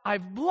thought,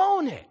 I've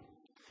blown it.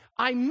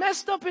 I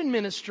messed up in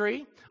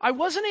ministry. I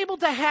wasn't able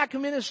to hack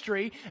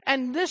ministry.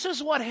 And this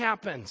is what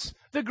happens.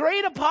 The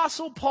great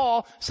apostle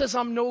Paul says,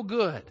 I'm no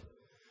good.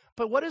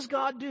 But what does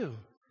God do?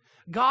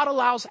 God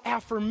allows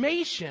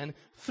affirmation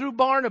through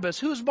Barnabas.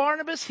 Who's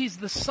Barnabas? He's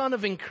the son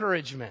of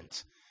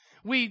encouragement.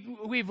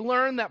 We've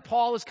learned that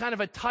Paul is kind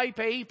of a type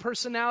A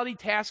personality,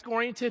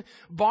 task-oriented.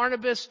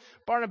 Barnabas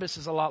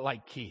is a lot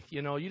like Keith.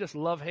 You know, you just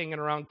love hanging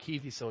around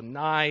Keith. He's so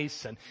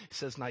nice and he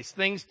says nice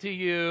things to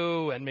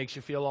you and makes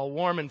you feel all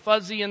warm and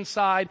fuzzy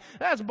inside.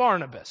 That's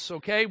Barnabas,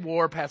 okay?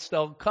 Wore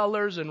pastel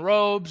colors and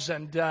robes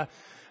and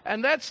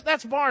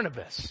that's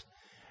Barnabas.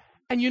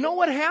 And you know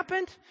what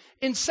happened?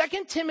 In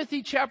 2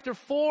 Timothy chapter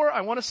 4,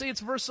 I want to say it's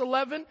verse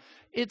 11,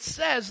 it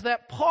says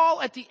that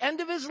Paul at the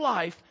end of his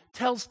life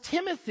tells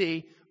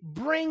Timothy,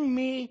 bring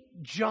me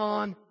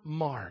John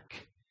Mark.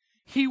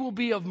 He will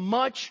be of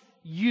much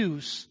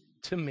use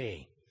to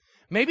me.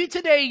 Maybe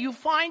today you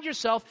find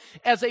yourself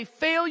as a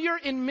failure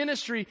in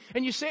ministry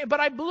and you say, but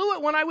I blew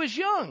it when I was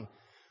young.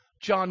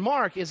 John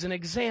Mark is an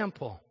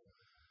example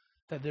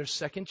that there's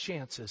second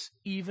chances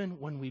even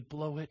when we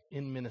blow it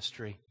in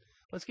ministry.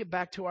 Let's get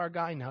back to our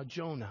guy now,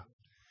 Jonah.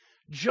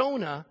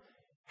 Jonah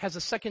has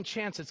a second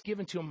chance that's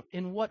given to him.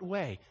 In what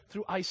way?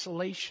 Through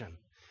isolation.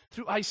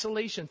 Through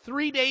isolation.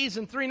 3 days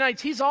and 3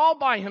 nights. He's all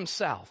by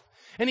himself.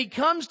 And he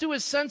comes to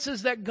his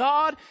senses that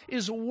God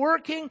is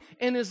working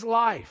in his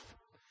life.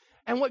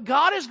 And what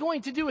God is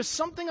going to do is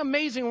something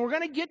amazing. We're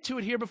going to get to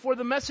it here before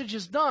the message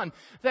is done.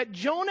 That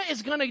Jonah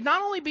is going to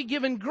not only be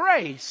given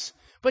grace,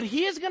 but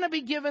he is going to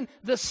be given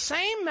the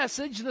same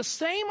message, the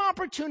same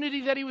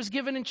opportunity that he was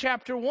given in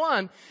chapter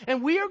 1.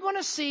 And we are going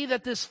to see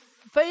that this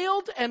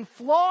failed and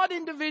flawed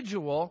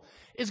individual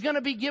is going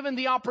to be given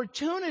the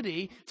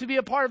opportunity to be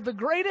a part of the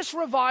greatest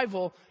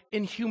revival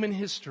in human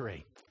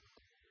history.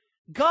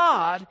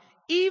 God,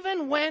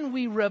 even when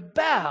we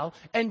rebel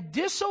and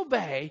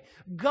disobey,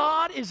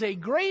 God is a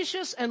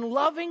gracious and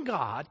loving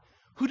God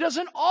who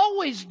doesn't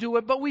always do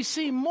it, but we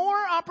see more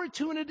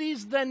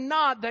opportunities than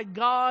not that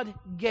God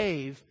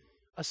gave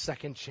a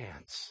second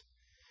chance.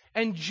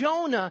 And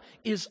Jonah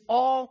is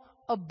all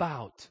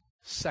about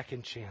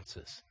second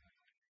chances.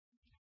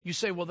 You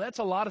say, well, that's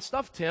a lot of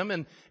stuff, Tim,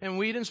 and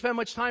we didn't spend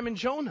much time in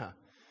Jonah.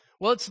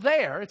 Well, it's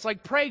there. It's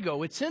like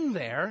Prego. It's in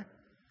there.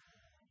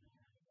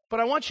 But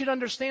I want you to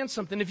understand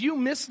something. If you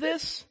miss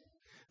this,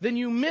 then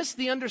you miss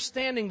the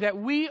understanding that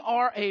we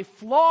are a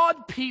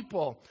flawed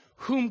people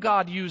whom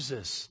God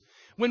uses.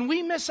 When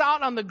we miss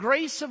out on the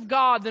grace of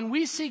God, then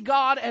we see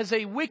God as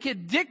a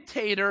wicked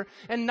dictator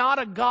and not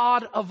a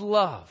God of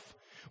love.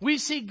 We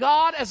see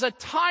God as a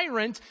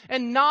tyrant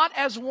and not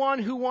as one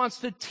who wants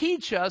to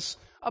teach us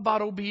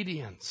about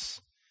obedience.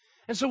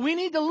 And so we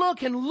need to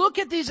look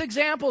at these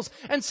examples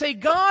and say,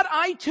 God,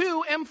 I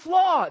too am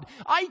flawed.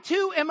 I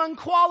too am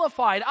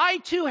unqualified. I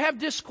too have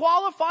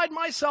disqualified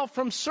myself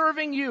from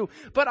serving you.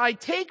 But I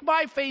take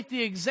by faith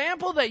the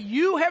example that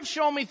you have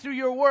shown me through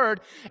your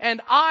word,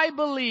 and I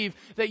believe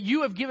that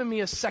you have given me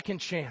a second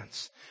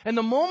chance. And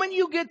the moment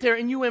you get there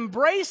and you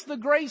embrace the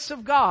grace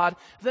of God,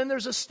 then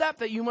there's a step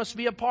that you must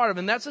be a part of.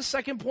 And that's the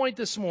second point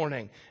this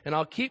morning. And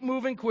I'll keep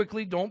moving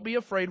quickly. Don't be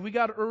afraid. We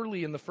got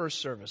early in the first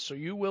service, so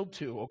you will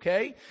too,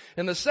 okay?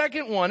 And the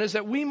second one is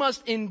that we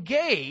must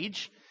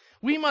engage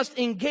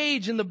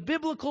in the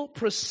biblical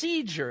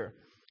procedure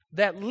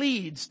that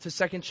leads to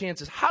second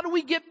chances. How do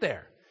we get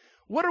there?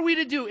 What are we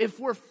to do?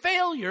 If we're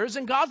failures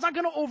and God's not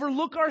going to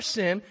overlook our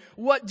sin,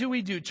 what do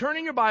we do? Turn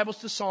in your Bibles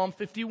to Psalm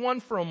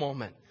 51 for a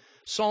moment.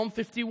 Psalm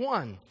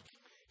 51.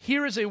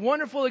 Here is a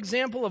wonderful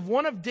example of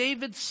one of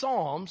David's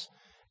psalms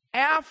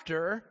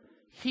after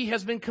he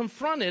has been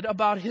confronted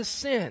about his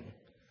sin.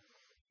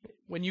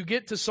 When you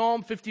get to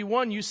Psalm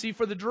 51, you see,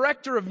 for the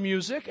director of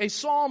music, a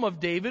psalm of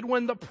David,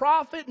 when the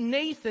prophet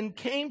Nathan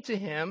came to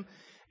him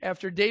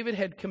after David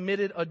had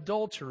committed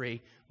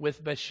adultery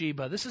with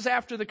Bathsheba. This is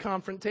after the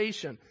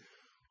confrontation.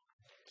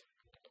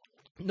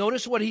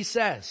 Notice what he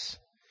says.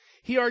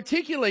 He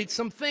articulates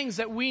some things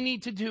that we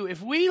need to do.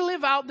 If we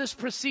live out this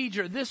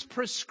procedure, this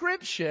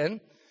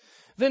prescription,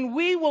 then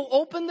we will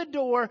open the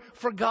door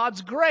for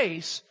God's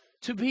grace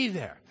to be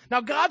there. Now,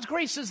 God's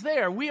grace is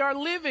there. We are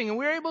living and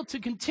we're able to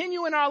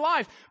continue in our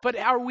life. But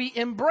are we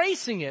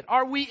embracing it?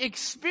 Are we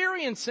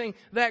experiencing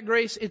that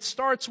grace? It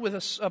starts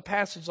with a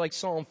passage like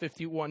Psalm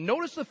 51.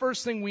 Notice the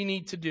first thing we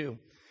need to do.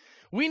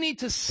 We need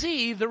to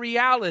see the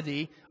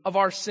reality of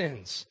our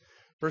sins.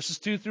 Verses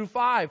 2 through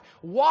 5,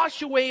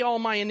 wash away all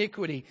my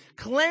iniquity,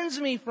 cleanse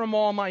me from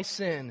all my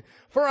sin.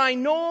 For I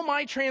know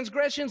my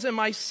transgressions and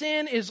my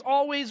sin is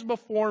always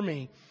before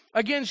me.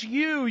 Against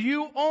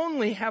you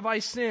only have I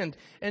sinned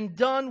and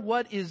done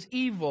what is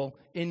evil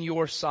in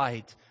your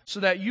sight, so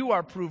that you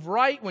are proved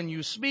right when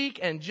you speak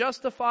and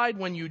justified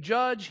when you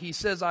judge. He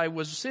says, I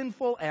was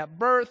sinful at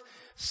birth,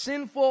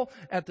 sinful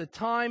at the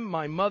time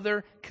my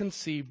mother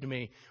conceived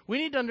me. We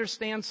need to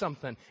understand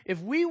something.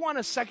 If we want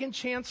a second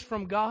chance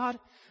from God,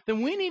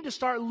 then we need to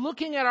start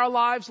looking at our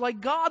lives like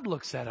God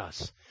looks at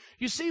us.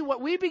 You see, what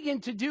we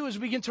begin to do is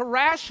we begin to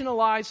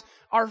rationalize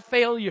our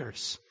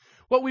failures.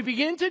 What we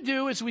begin to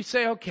do is we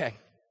say, okay,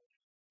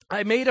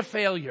 I made a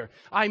failure.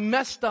 I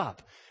messed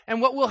up.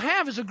 And what we'll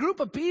have is a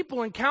group of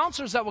people and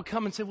counselors that will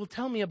come and say, well,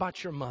 tell me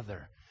about your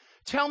mother.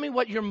 Tell me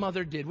what your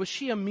mother did. Was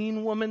she a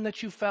mean woman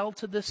that you fell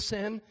to this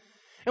sin?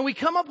 And we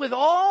come up with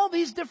all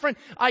these different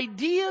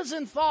ideas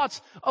and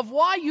thoughts of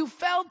why you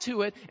fell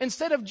to it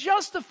instead of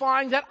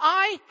justifying that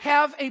I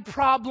have a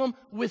problem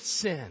with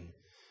sin.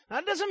 Now,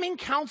 that doesn't mean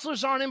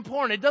counselors aren't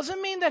important. It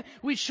doesn't mean that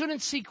we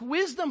shouldn't seek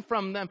wisdom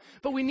from them.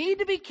 But we need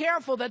to be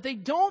careful that they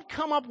don't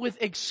come up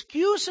with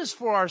excuses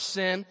for our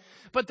sin,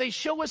 but they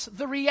show us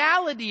the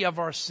reality of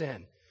our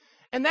sin.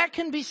 And that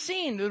can be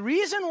seen. The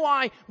reason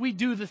why we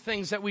do the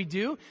things that we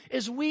do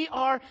is we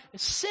are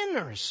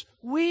sinners.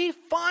 We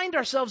find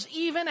ourselves,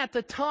 even at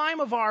the time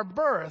of our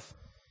birth,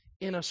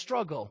 in a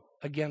struggle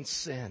against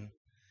sin.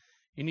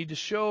 You need to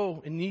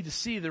show and need to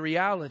see the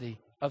reality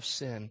of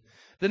sin.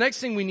 The next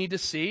thing we need to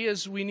see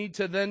is we need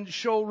to then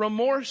show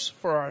remorse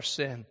for our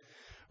sin.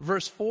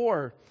 Verse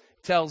 4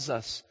 tells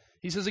us,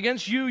 he says,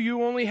 against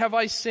you only have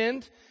I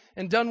sinned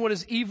and done what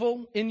is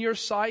evil in your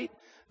sight.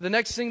 The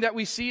next thing that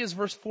we see is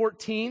verse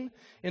 14.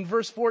 In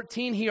verse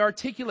 14, he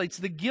articulates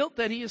the guilt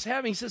that he is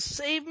having. He says,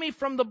 save me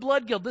from the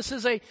blood guilt. This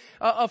is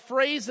a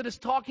phrase that is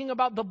talking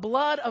about the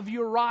blood of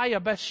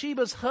Uriah,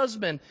 Bathsheba's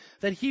husband,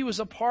 that he was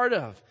a part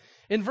of.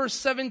 In verse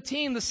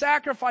 17, the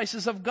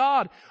sacrifices of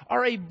God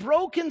are a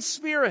broken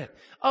spirit,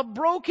 a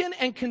broken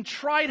and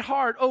contrite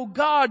heart. O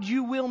God,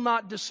 you will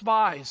not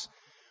despise.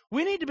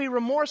 We need to be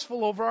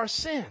remorseful over our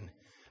sin.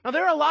 Now,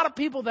 there are a lot of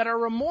people that are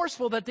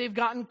remorseful that they've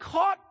gotten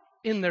caught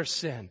in their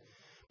sin.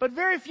 But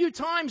very few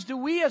times do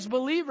we as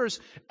believers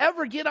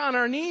ever get on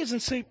our knees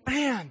and say,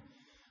 man,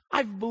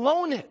 I've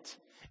blown it.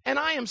 And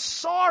I am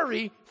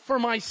sorry for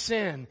my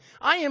sin.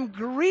 I am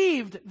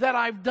grieved that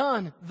I've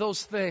done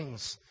those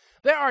things.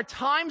 There are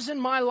times in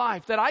my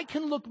life that I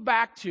can look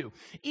back to,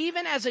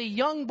 even as a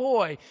young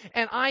boy,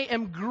 and I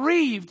am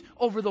grieved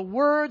over the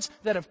words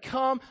that have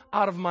come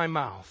out of my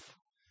mouth.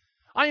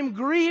 I am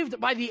grieved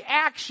by the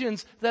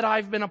actions that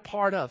I've been a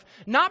part of.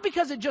 Not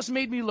because it just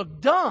made me look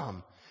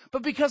dumb,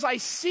 but because I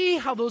see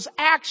how those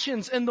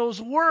actions and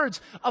those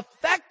words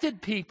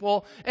affected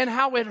people and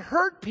how it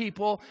hurt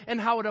people and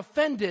how it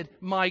offended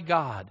my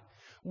God.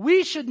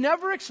 We should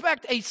never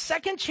expect a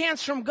second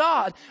chance from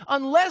God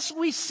unless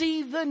we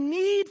see the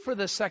need for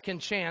the second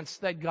chance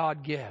that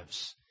God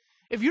gives.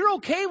 If you're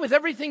okay with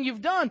everything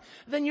you've done,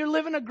 then you're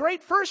living a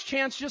great first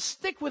chance. Just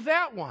stick with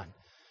that one.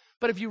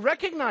 But if you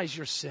recognize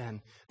your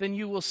sin, then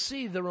you will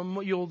see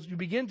you'll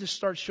begin to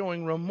start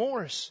showing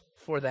remorse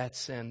for that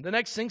sin. The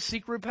next thing,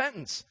 seek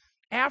repentance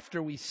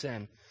after we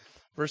sin.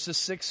 Verses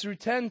 6 through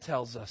 10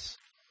 tells us,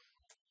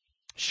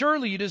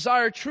 surely you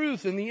desire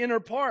truth in the inner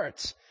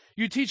parts.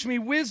 You teach me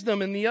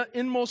wisdom in the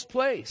inmost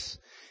place.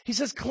 He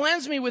says,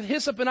 cleanse me with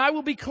hyssop and I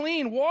will be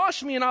clean.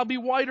 Wash me and I'll be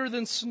whiter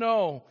than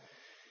snow.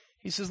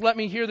 He says, let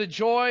me hear the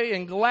joy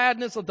and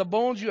gladness. Let the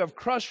bones you have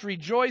crushed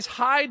rejoice.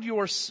 Hide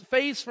your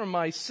face from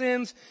my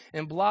sins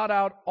and blot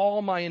out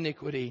all my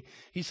iniquity.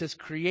 He says,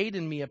 create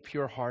in me a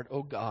pure heart,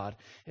 O God,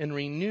 and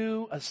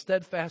renew a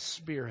steadfast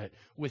spirit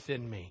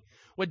within me.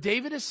 What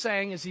David is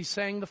saying is he's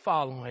saying the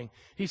following.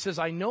 He says,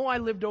 I know I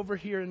lived over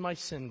here in my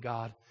sin,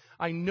 God.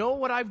 I know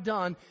what I've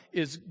done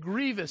is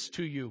grievous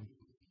to you,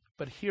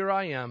 but here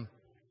I am.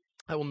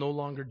 I will no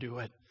longer do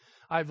it.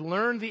 I've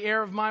learned the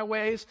error of my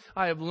ways.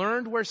 I have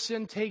learned where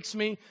sin takes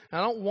me. I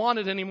don't want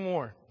it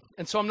anymore.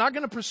 And so I'm not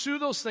going to pursue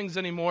those things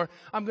anymore.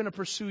 I'm going to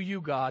pursue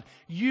you, God.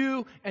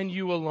 You and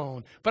you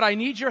alone. But I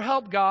need your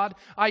help, God.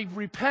 I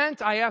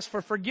repent. I ask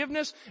for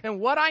forgiveness. And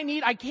what I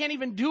need, I can't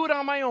even do it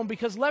on my own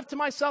because left to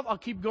myself, I'll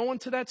keep going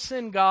to that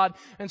sin, God.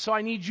 And so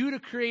I need you to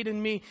create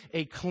in me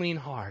a clean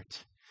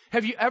heart.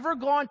 Have you ever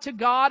gone to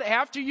God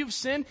after you've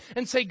sinned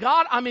and say,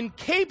 God, I'm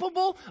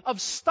incapable of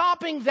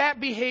stopping that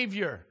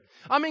behavior.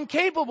 I'm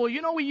incapable.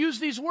 You know, we use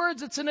these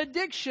words. It's an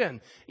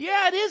addiction.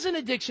 Yeah, it is an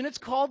addiction. It's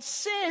called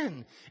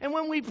sin. And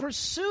when we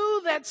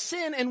pursue that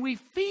sin and we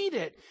feed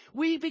it,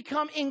 we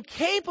become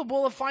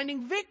incapable of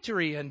finding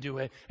victory into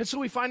it. And so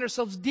we find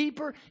ourselves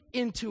deeper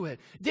into it.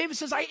 David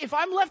says, if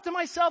I'm left to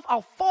myself,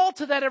 I'll fall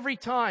to that every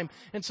time.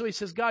 And so he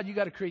says, God, you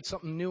got to create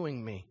something new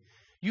in me.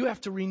 You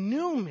have to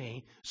renew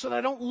me so that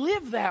I don't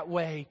live that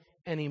way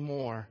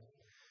anymore.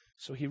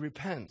 So he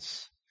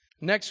repents.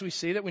 Next, we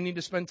see that we need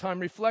to spend time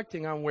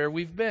reflecting on where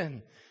we've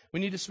been. We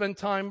need to spend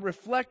time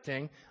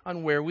reflecting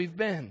on where we've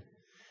been.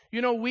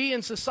 You know, we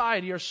in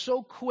society are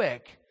so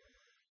quick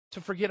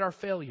to forget our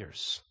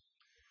failures.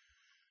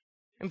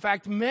 In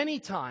fact, many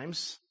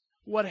times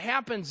what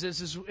happens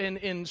is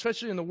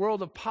especially in the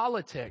world of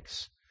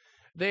politics,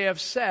 they have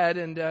said,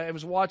 and I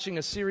was watching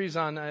a series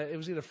on, it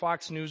was either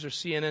Fox News or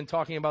CNN,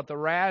 talking about the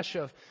rash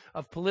of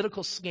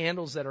political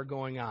scandals that are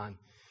going on.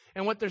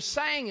 And what they're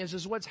saying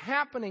is what's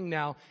happening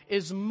now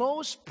is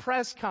most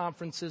press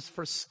conferences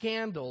for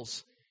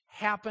scandals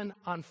happen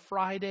on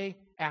Friday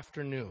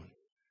afternoon.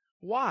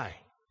 Why?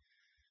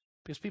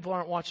 Because people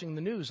aren't watching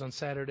the news on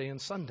Saturday and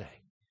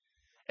Sunday.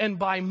 And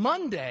by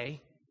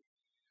Monday,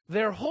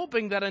 they're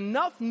hoping that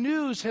enough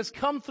news has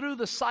come through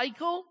the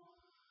cycle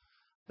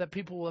that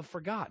people will have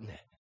forgotten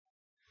it.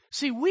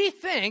 See, we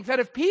think that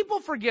if people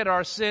forget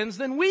our sins,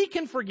 then we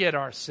can forget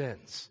our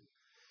sins.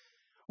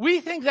 We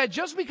think that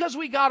just because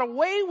we got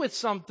away with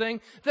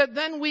something, that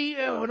then we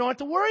don't have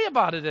to worry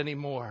about it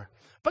anymore.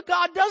 But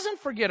God doesn't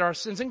forget our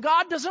sins, and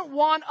God doesn't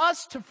want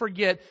us to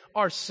forget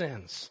our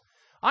sins.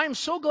 I am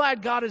so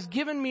glad God has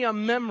given me a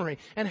memory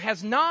and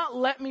has not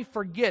let me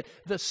forget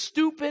the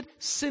stupid,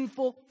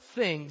 sinful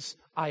things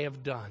I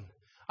have done.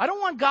 I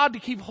don't want God to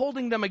keep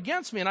holding them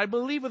against me, and I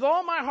believe with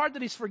all my heart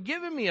that He's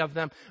forgiven me of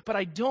them, but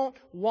I don't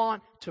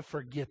want to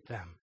forget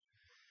them.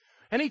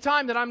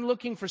 Anytime that I'm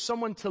looking for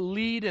someone to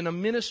lead in a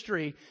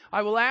ministry,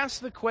 I will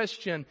ask the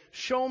question,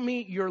 show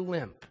me your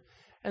limp.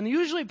 And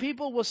usually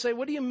people will say,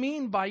 what do you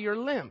mean by your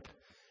limp?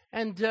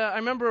 And I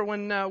remember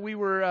when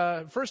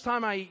first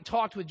time I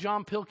talked with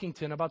John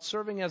Pilkington about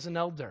serving as an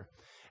elder.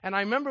 And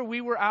I remember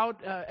we were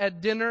out at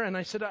dinner, and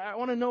I said, I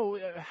want to know,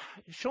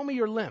 show me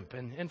your limp.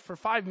 And for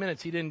 5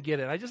 minutes, he didn't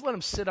get it. I just let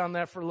him sit on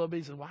that for a little bit.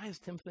 He said, why is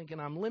Tim thinking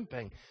I'm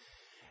limping?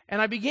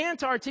 And I began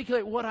to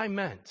articulate what I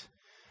meant.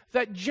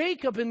 that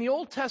Jacob in the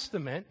Old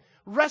Testament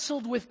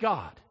wrestled with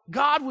God.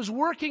 God was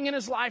working in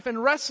his life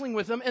and wrestling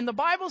with him. And the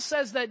Bible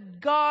says that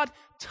God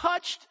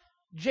touched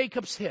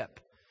Jacob's hip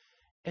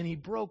and he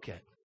broke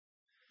it.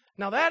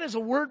 Now that is a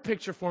word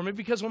picture for me,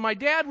 because when my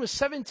dad was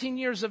 17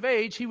 years of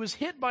age, he was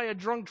hit by a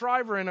drunk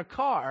driver in a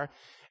car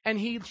and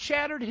he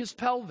shattered his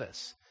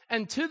pelvis.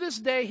 And to this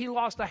day, he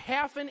lost a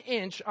half an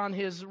inch on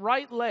his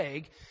right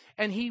leg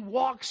and he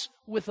walks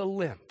with a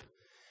limp.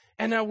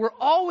 And now we're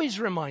always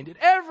reminded,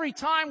 every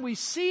time we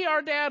see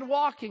our dad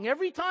walking,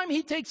 every time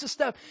he takes a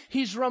step,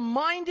 he's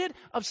reminded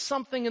of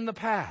something in the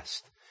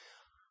past.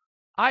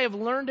 I have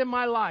learned in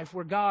my life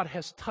where God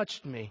has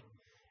touched me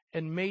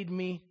and made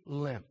me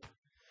limp.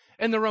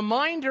 And the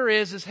reminder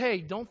is,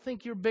 hey, don't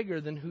think you're bigger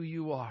than who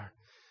you are.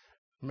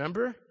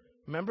 Remember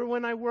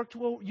when I worked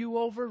you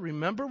over?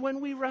 Remember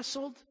when we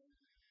wrestled?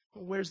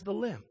 Well, where's the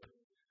limp?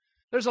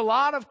 There's a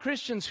lot of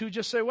Christians who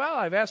just say, well,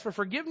 I've asked for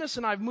forgiveness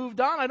and I've moved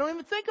on. I don't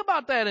even think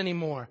about that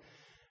anymore.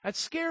 That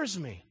scares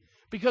me.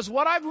 Because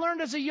what I've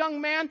learned as a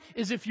young man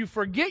is if you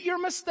forget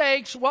your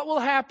mistakes, what will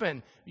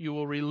happen? You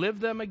will relive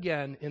them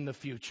again in the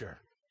future.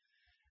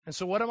 And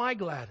so what am I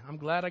glad? I'm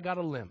glad I got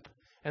a limp.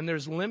 And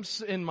there's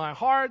limps in my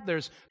heart.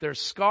 There's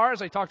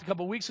scars. I talked a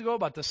couple weeks ago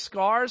about the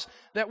scars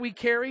that we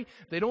carry.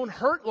 They don't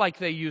hurt like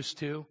they used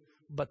to,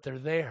 but they're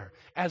there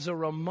as a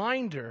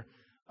reminder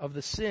of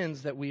the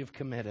sins that we have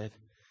committed.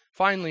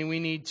 Finally, we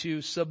need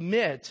to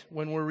submit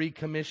when we're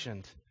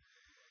recommissioned.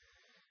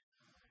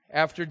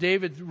 After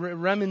David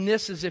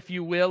reminisces, if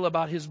you will,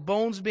 about his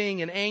bones being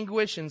in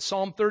anguish in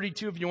Psalm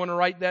 32, if you want to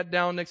write that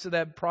down next to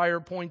that prior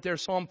point there,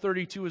 Psalm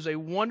 32 is a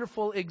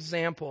wonderful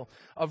example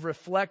of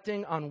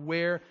reflecting on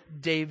where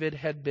David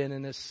had been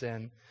in his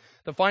sin.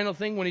 The final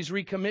thing, when he's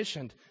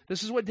recommissioned,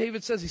 this is what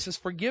David says. He says,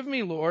 "Forgive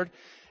me, Lord.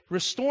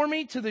 Restore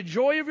me to the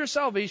joy of your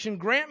salvation.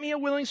 Grant me a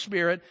willing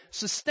spirit.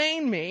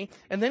 Sustain me."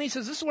 And then he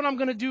says, this is what I'm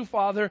going to do,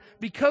 Father.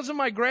 Because of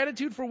my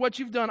gratitude for what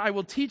you've done, I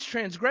will teach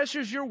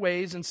transgressors your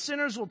ways, and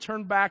sinners will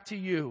turn back to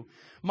you.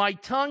 My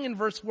tongue, in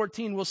verse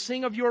 14, will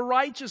sing of your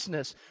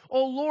righteousness.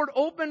 O Lord,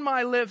 open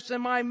my lips,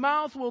 and my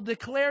mouth will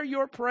declare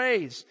your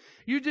praise.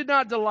 You did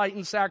not delight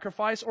in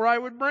sacrifice, or I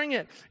would bring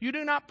it. You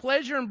do not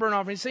pleasure in burnt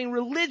offering. He's saying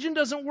religion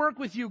doesn't work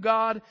with you,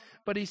 God.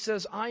 But he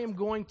says, I am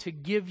going to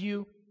give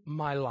you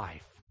my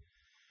life.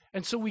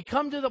 And so we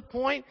come to the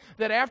point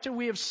that after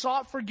we have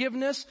sought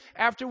forgiveness,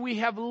 after we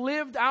have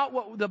lived out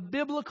what the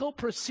biblical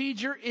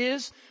procedure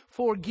is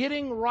for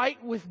getting right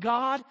with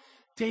God,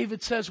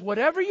 David says,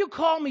 whatever you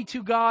call me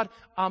to, God,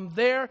 I'm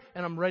there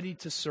and I'm ready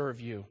to serve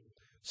you.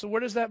 So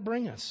where does that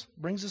bring us?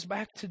 It brings us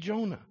back to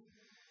Jonah.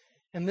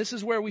 And this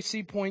is where we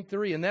see point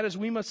 3, and that is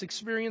we must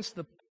experience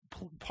the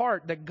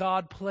part that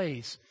God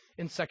plays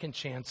in second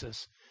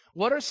chances.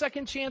 What are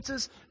second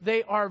chances?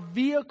 They are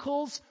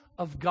vehicles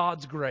of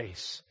God's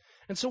grace.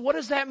 And so what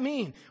does that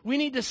mean? We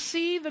need to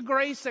see the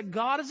grace that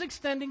God is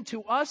extending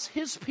to us,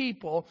 His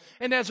people,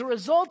 and as a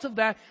result of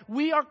that,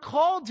 we are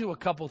called to a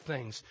couple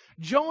things.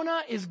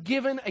 Jonah is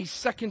given a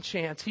second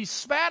chance. He's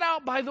spat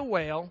out by the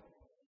whale,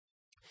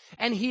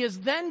 and he is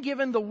then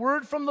given the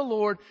word from the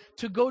Lord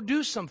to go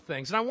do some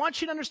things. And I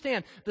want you to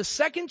understand, the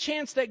second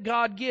chance that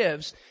God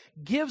gives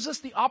us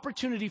the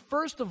opportunity,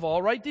 first of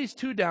all, write these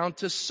two down,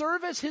 to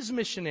serve as His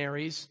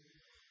missionaries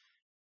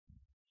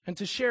and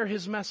to share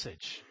His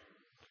message.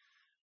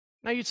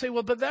 Now you'd say,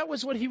 well, but that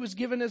was what he was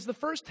given as the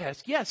first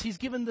task. Yes, he's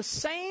given the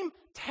same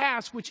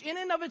task, which in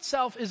and of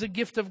itself is a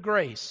gift of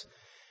grace.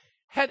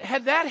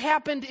 Had that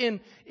happened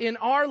in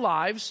our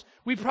lives,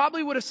 we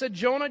probably would have said,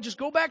 Jonah, just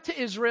go back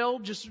to Israel,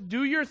 just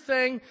do your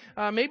thing.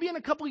 Maybe in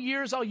a couple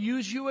years I'll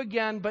use you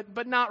again,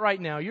 but not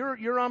right now.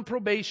 You're on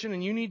probation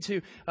and you need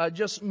to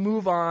just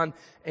move on,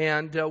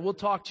 and we'll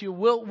talk to you.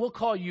 We'll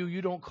call you.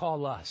 You don't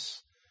call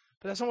us.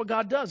 But that's not what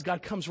God does.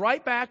 God comes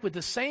right back with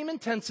the same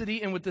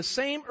intensity and with the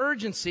same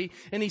urgency.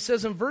 And He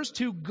says in verse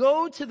 2,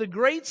 go to the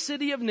great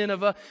city of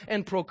Nineveh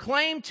and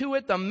proclaim to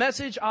it the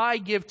message I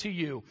give to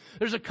you.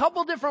 There's a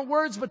couple different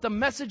words, but the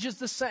message is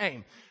the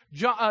same.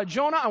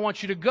 Jonah, I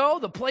want you to go.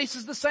 The place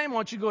is the same. I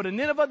want you to go to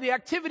Nineveh. The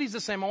activity is the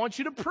same. I want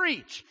you to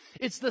preach.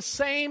 It's the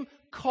same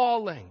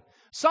calling.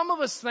 Some of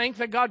us think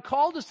that God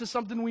called us to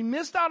something. We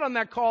missed out on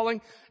that calling,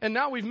 and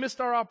now we've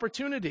missed our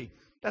opportunity.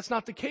 That's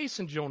not the case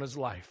in Jonah's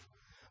life.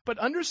 But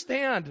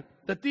understand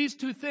that these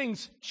two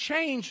things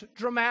change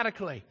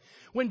dramatically.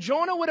 When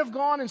Jonah would have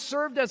gone and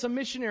served as a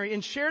missionary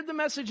and shared the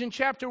message in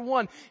chapter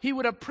 1, he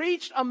would have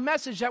preached a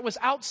message that was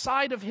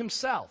outside of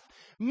himself.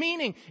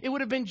 Meaning, it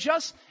would have been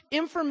just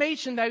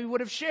information that he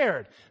would have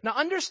shared. Now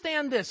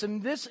understand this,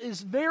 and this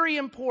is very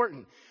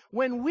important.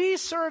 When we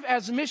serve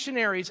as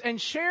missionaries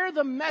and share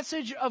the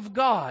message of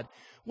God,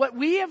 what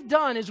we have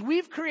done is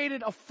we've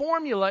created a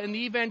formula in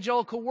the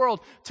evangelical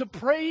world to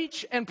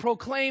preach and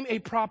proclaim a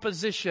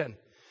proposition.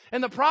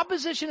 And the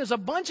proposition is a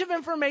bunch of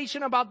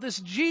information about this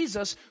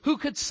Jesus who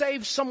could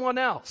save someone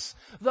else.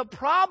 The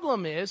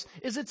problem is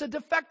it's a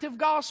defective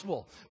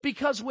gospel.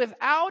 Because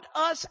without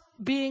us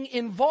being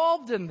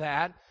involved in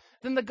that,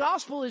 then the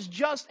gospel is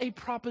just a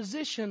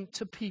proposition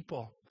to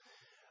people.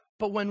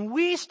 But when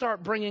we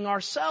start bringing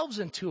ourselves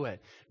into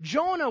it,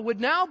 Jonah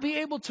would now be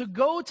able to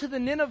go to the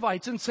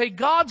Ninevites and say,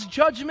 God's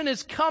judgment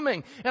is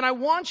coming. And I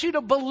want you to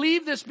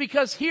believe this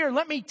because here,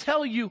 let me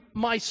tell you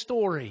my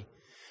story.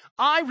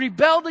 I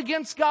rebelled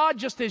against God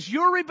just as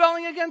you're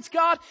rebelling against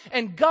God,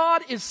 and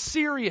God is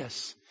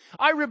serious.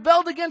 I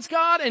rebelled against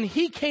God, and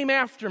He came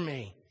after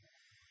me.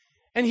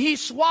 And He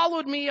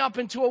swallowed me up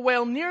into a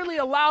whale, nearly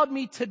allowed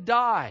me to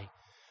die.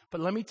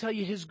 But let me tell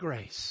you His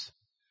grace.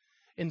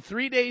 In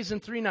 3 days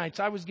and 3 nights,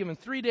 I was given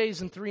 3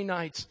 days and 3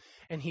 nights,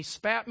 and He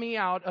spat me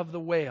out of the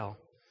whale.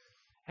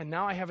 And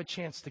now I have a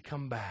chance to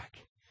come back.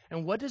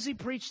 And what does He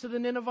preach to the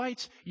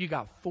Ninevites? You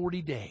got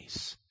 40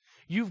 days.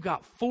 You've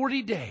got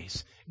 40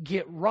 days.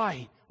 Get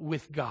right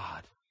with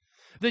God.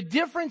 The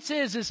difference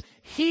is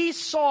He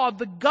saw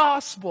the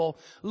gospel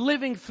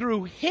living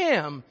through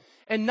Him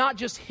and not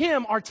just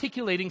Him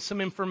articulating some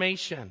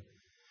information.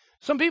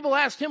 Some people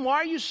asked Him, why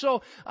are you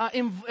so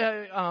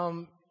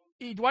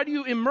why do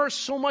you immerse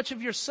so much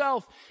of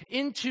yourself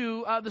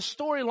into the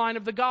storyline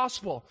of the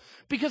gospel?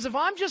 Because if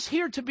I'm just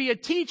here to be a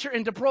teacher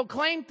and to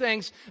proclaim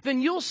things, then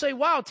you'll say,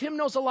 wow, Tim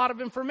knows a lot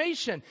of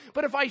information.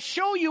 But if I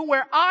show you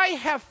where I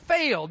have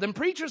failed, and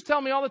preachers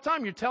tell me all the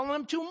time, you're telling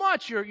them too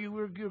much.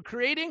 You're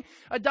creating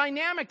a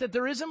dynamic that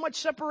there isn't much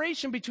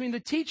separation between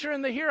the teacher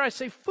and the hearer. I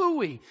say,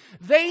 phooey.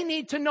 They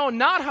need to know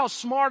not how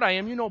smart I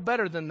am. You know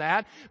better than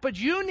that. But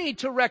you need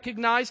to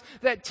recognize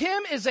that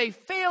Tim is a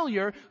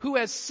failure who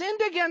has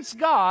sinned against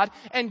God,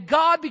 and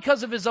God,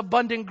 because of His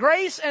abundant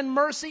grace and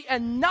mercy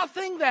and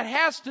nothing that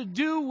has to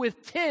do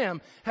with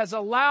Tim, has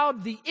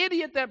allowed the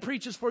idiot that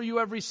preaches for you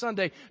every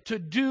Sunday to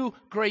do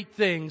great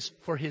things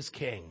for His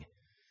King.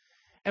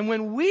 And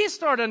when we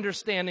start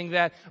understanding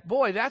that,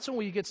 boy, that's when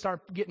we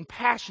start getting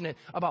passionate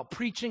about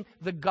preaching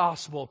the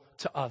gospel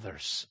to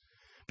others.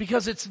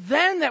 Because it's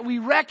then that we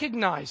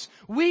recognize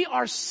we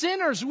are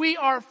sinners, we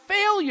are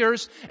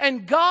failures,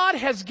 and God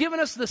has given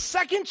us the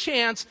second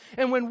chance.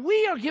 And when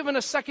we are given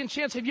a second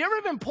chance, have you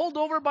ever been pulled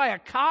over by a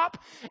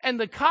cop and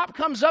the cop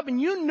comes up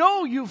and you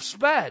know you've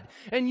sped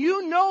and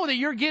you know that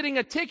you're getting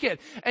a ticket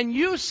and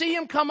you see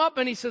him come up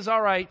and he says,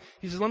 all right,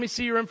 he says, let me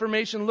see your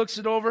information, looks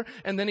it over,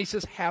 and then he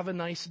says, have a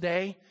nice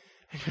day.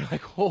 And you're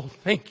like, oh,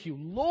 thank you,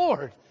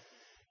 Lord.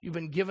 You've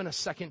been given a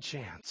second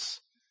chance.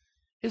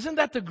 Isn't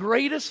that the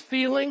greatest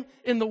feeling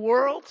in the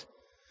world?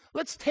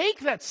 Let's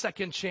take that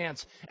second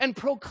chance and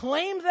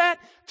proclaim that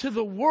to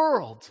the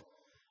world,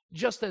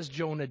 just as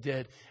Jonah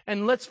did.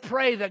 And let's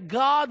pray that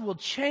God will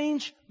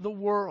change the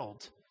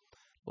world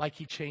like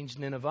He changed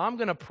Nineveh. I'm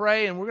going to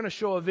pray, and we're going to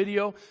show a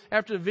video.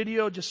 After the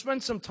video, just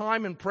spend some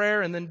time in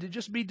prayer and then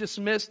just be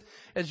dismissed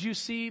as you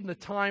see the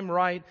time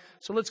right.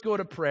 So let's go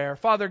to prayer.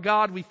 Father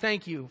God, we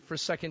thank You for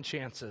second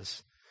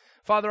chances.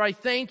 Father, I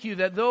thank You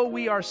that though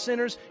we are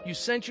sinners, You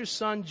sent Your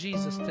Son,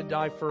 Jesus, to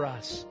die for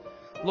us.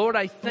 Lord,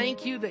 I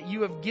thank You that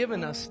You have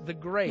given us the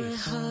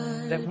grace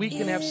that we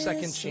can have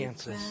second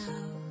chances.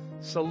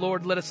 So,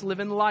 Lord, let us live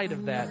in light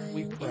of that,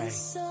 we pray.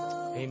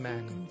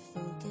 Amen.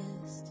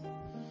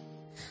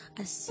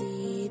 I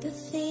see the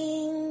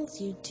things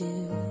You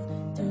do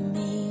for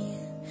me.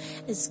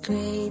 It's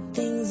great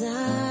things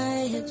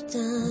I have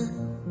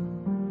done.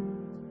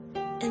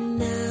 And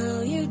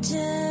now You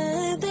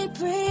gently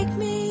break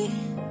me.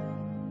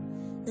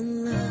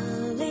 And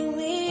loving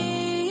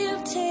me, You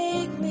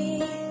take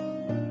me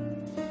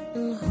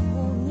and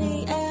hold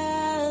me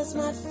as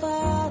my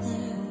Father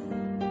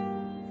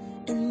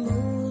and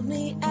mold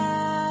me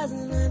as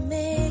my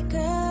Maker.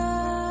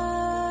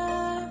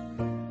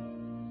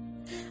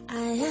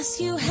 I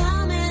ask You,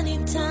 how many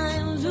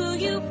times will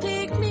You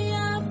pick me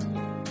up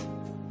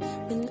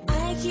when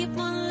I keep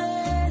on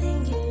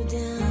letting You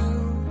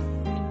down?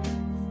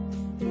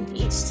 And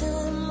each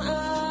time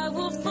I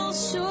will fall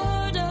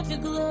short of Your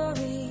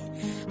glory.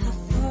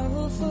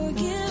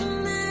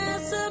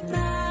 Forgiveness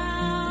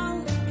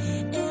abound,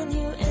 and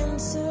You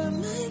answer,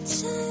 my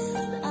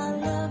child, I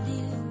love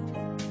You.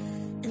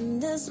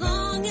 And as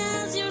long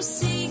as You're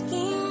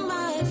seeking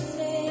my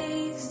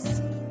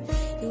face,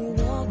 You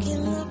walk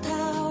in the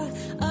power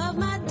of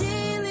my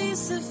daily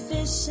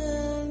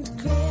sufficient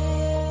grace.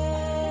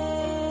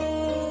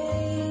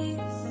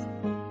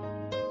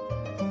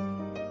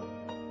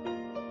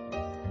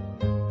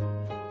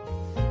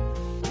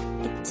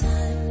 At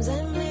times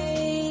I make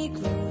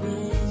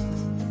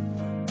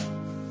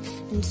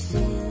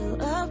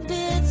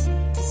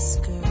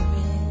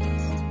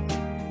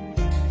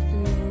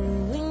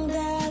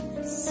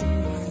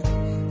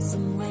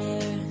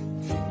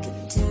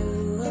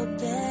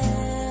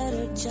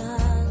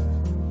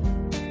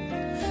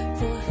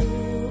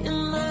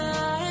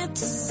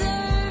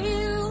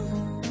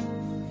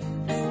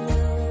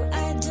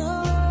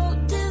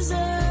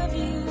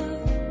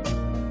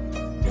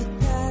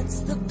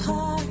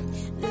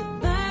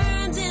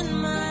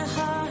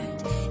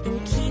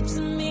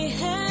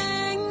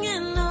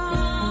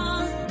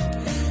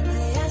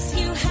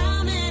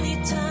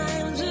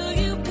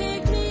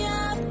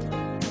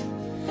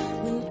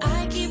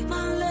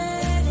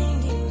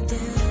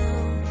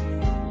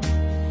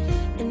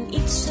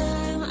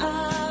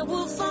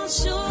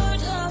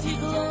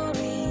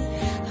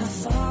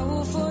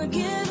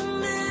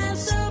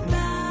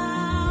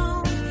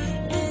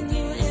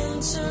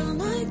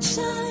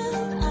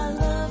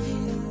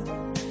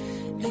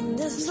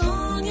as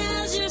long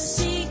as you're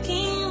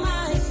seeking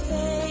my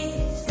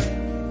face,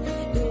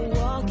 you'll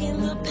walk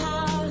in the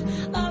power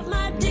of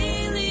my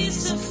daily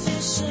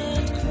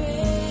sufficient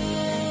grace.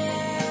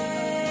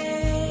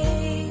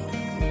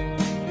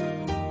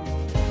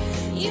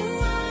 You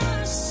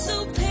are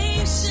so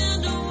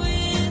patient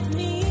with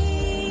me,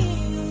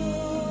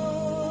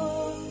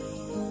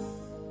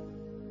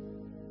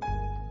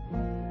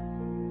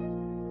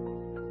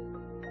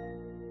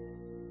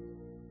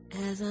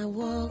 as I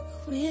walk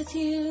with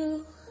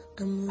you,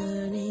 I'm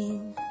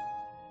learning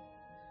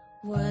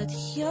what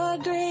your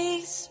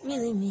grace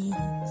really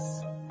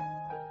means.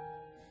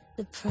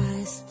 The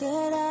price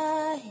that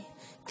I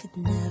could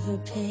never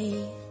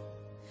pay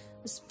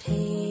was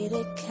paid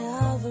at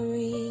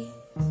Calvary.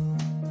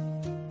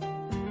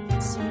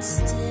 So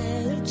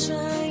instead of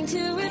trying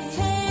to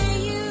repay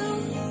you,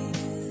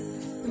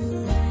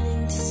 I'm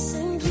learning to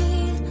simply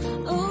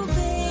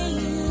obey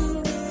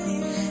you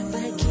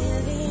by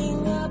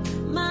giving up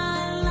my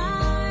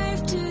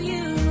life to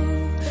you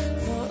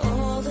for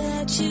all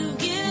that you've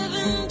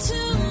given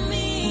to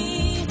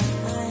me.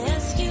 I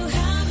ask you,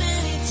 how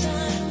many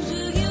times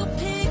will you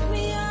pick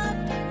me up?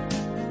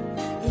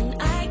 And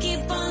I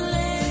keep on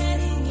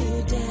letting you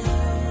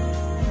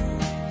down.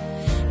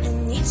 And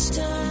each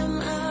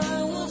time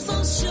I will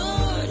fall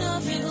short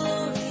of your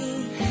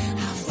glory.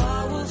 How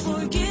far will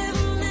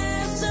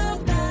forgiveness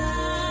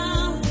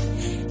abound?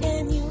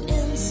 And you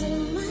answer,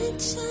 my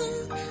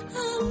child,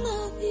 I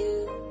love you.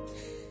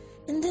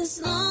 And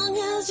as long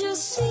as you're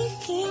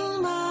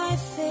seeking my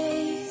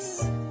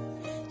face,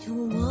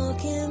 you'll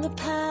walk in the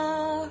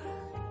power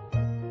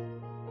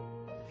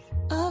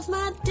of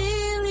my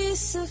daily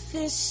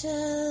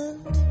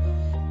sufficient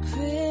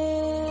grace.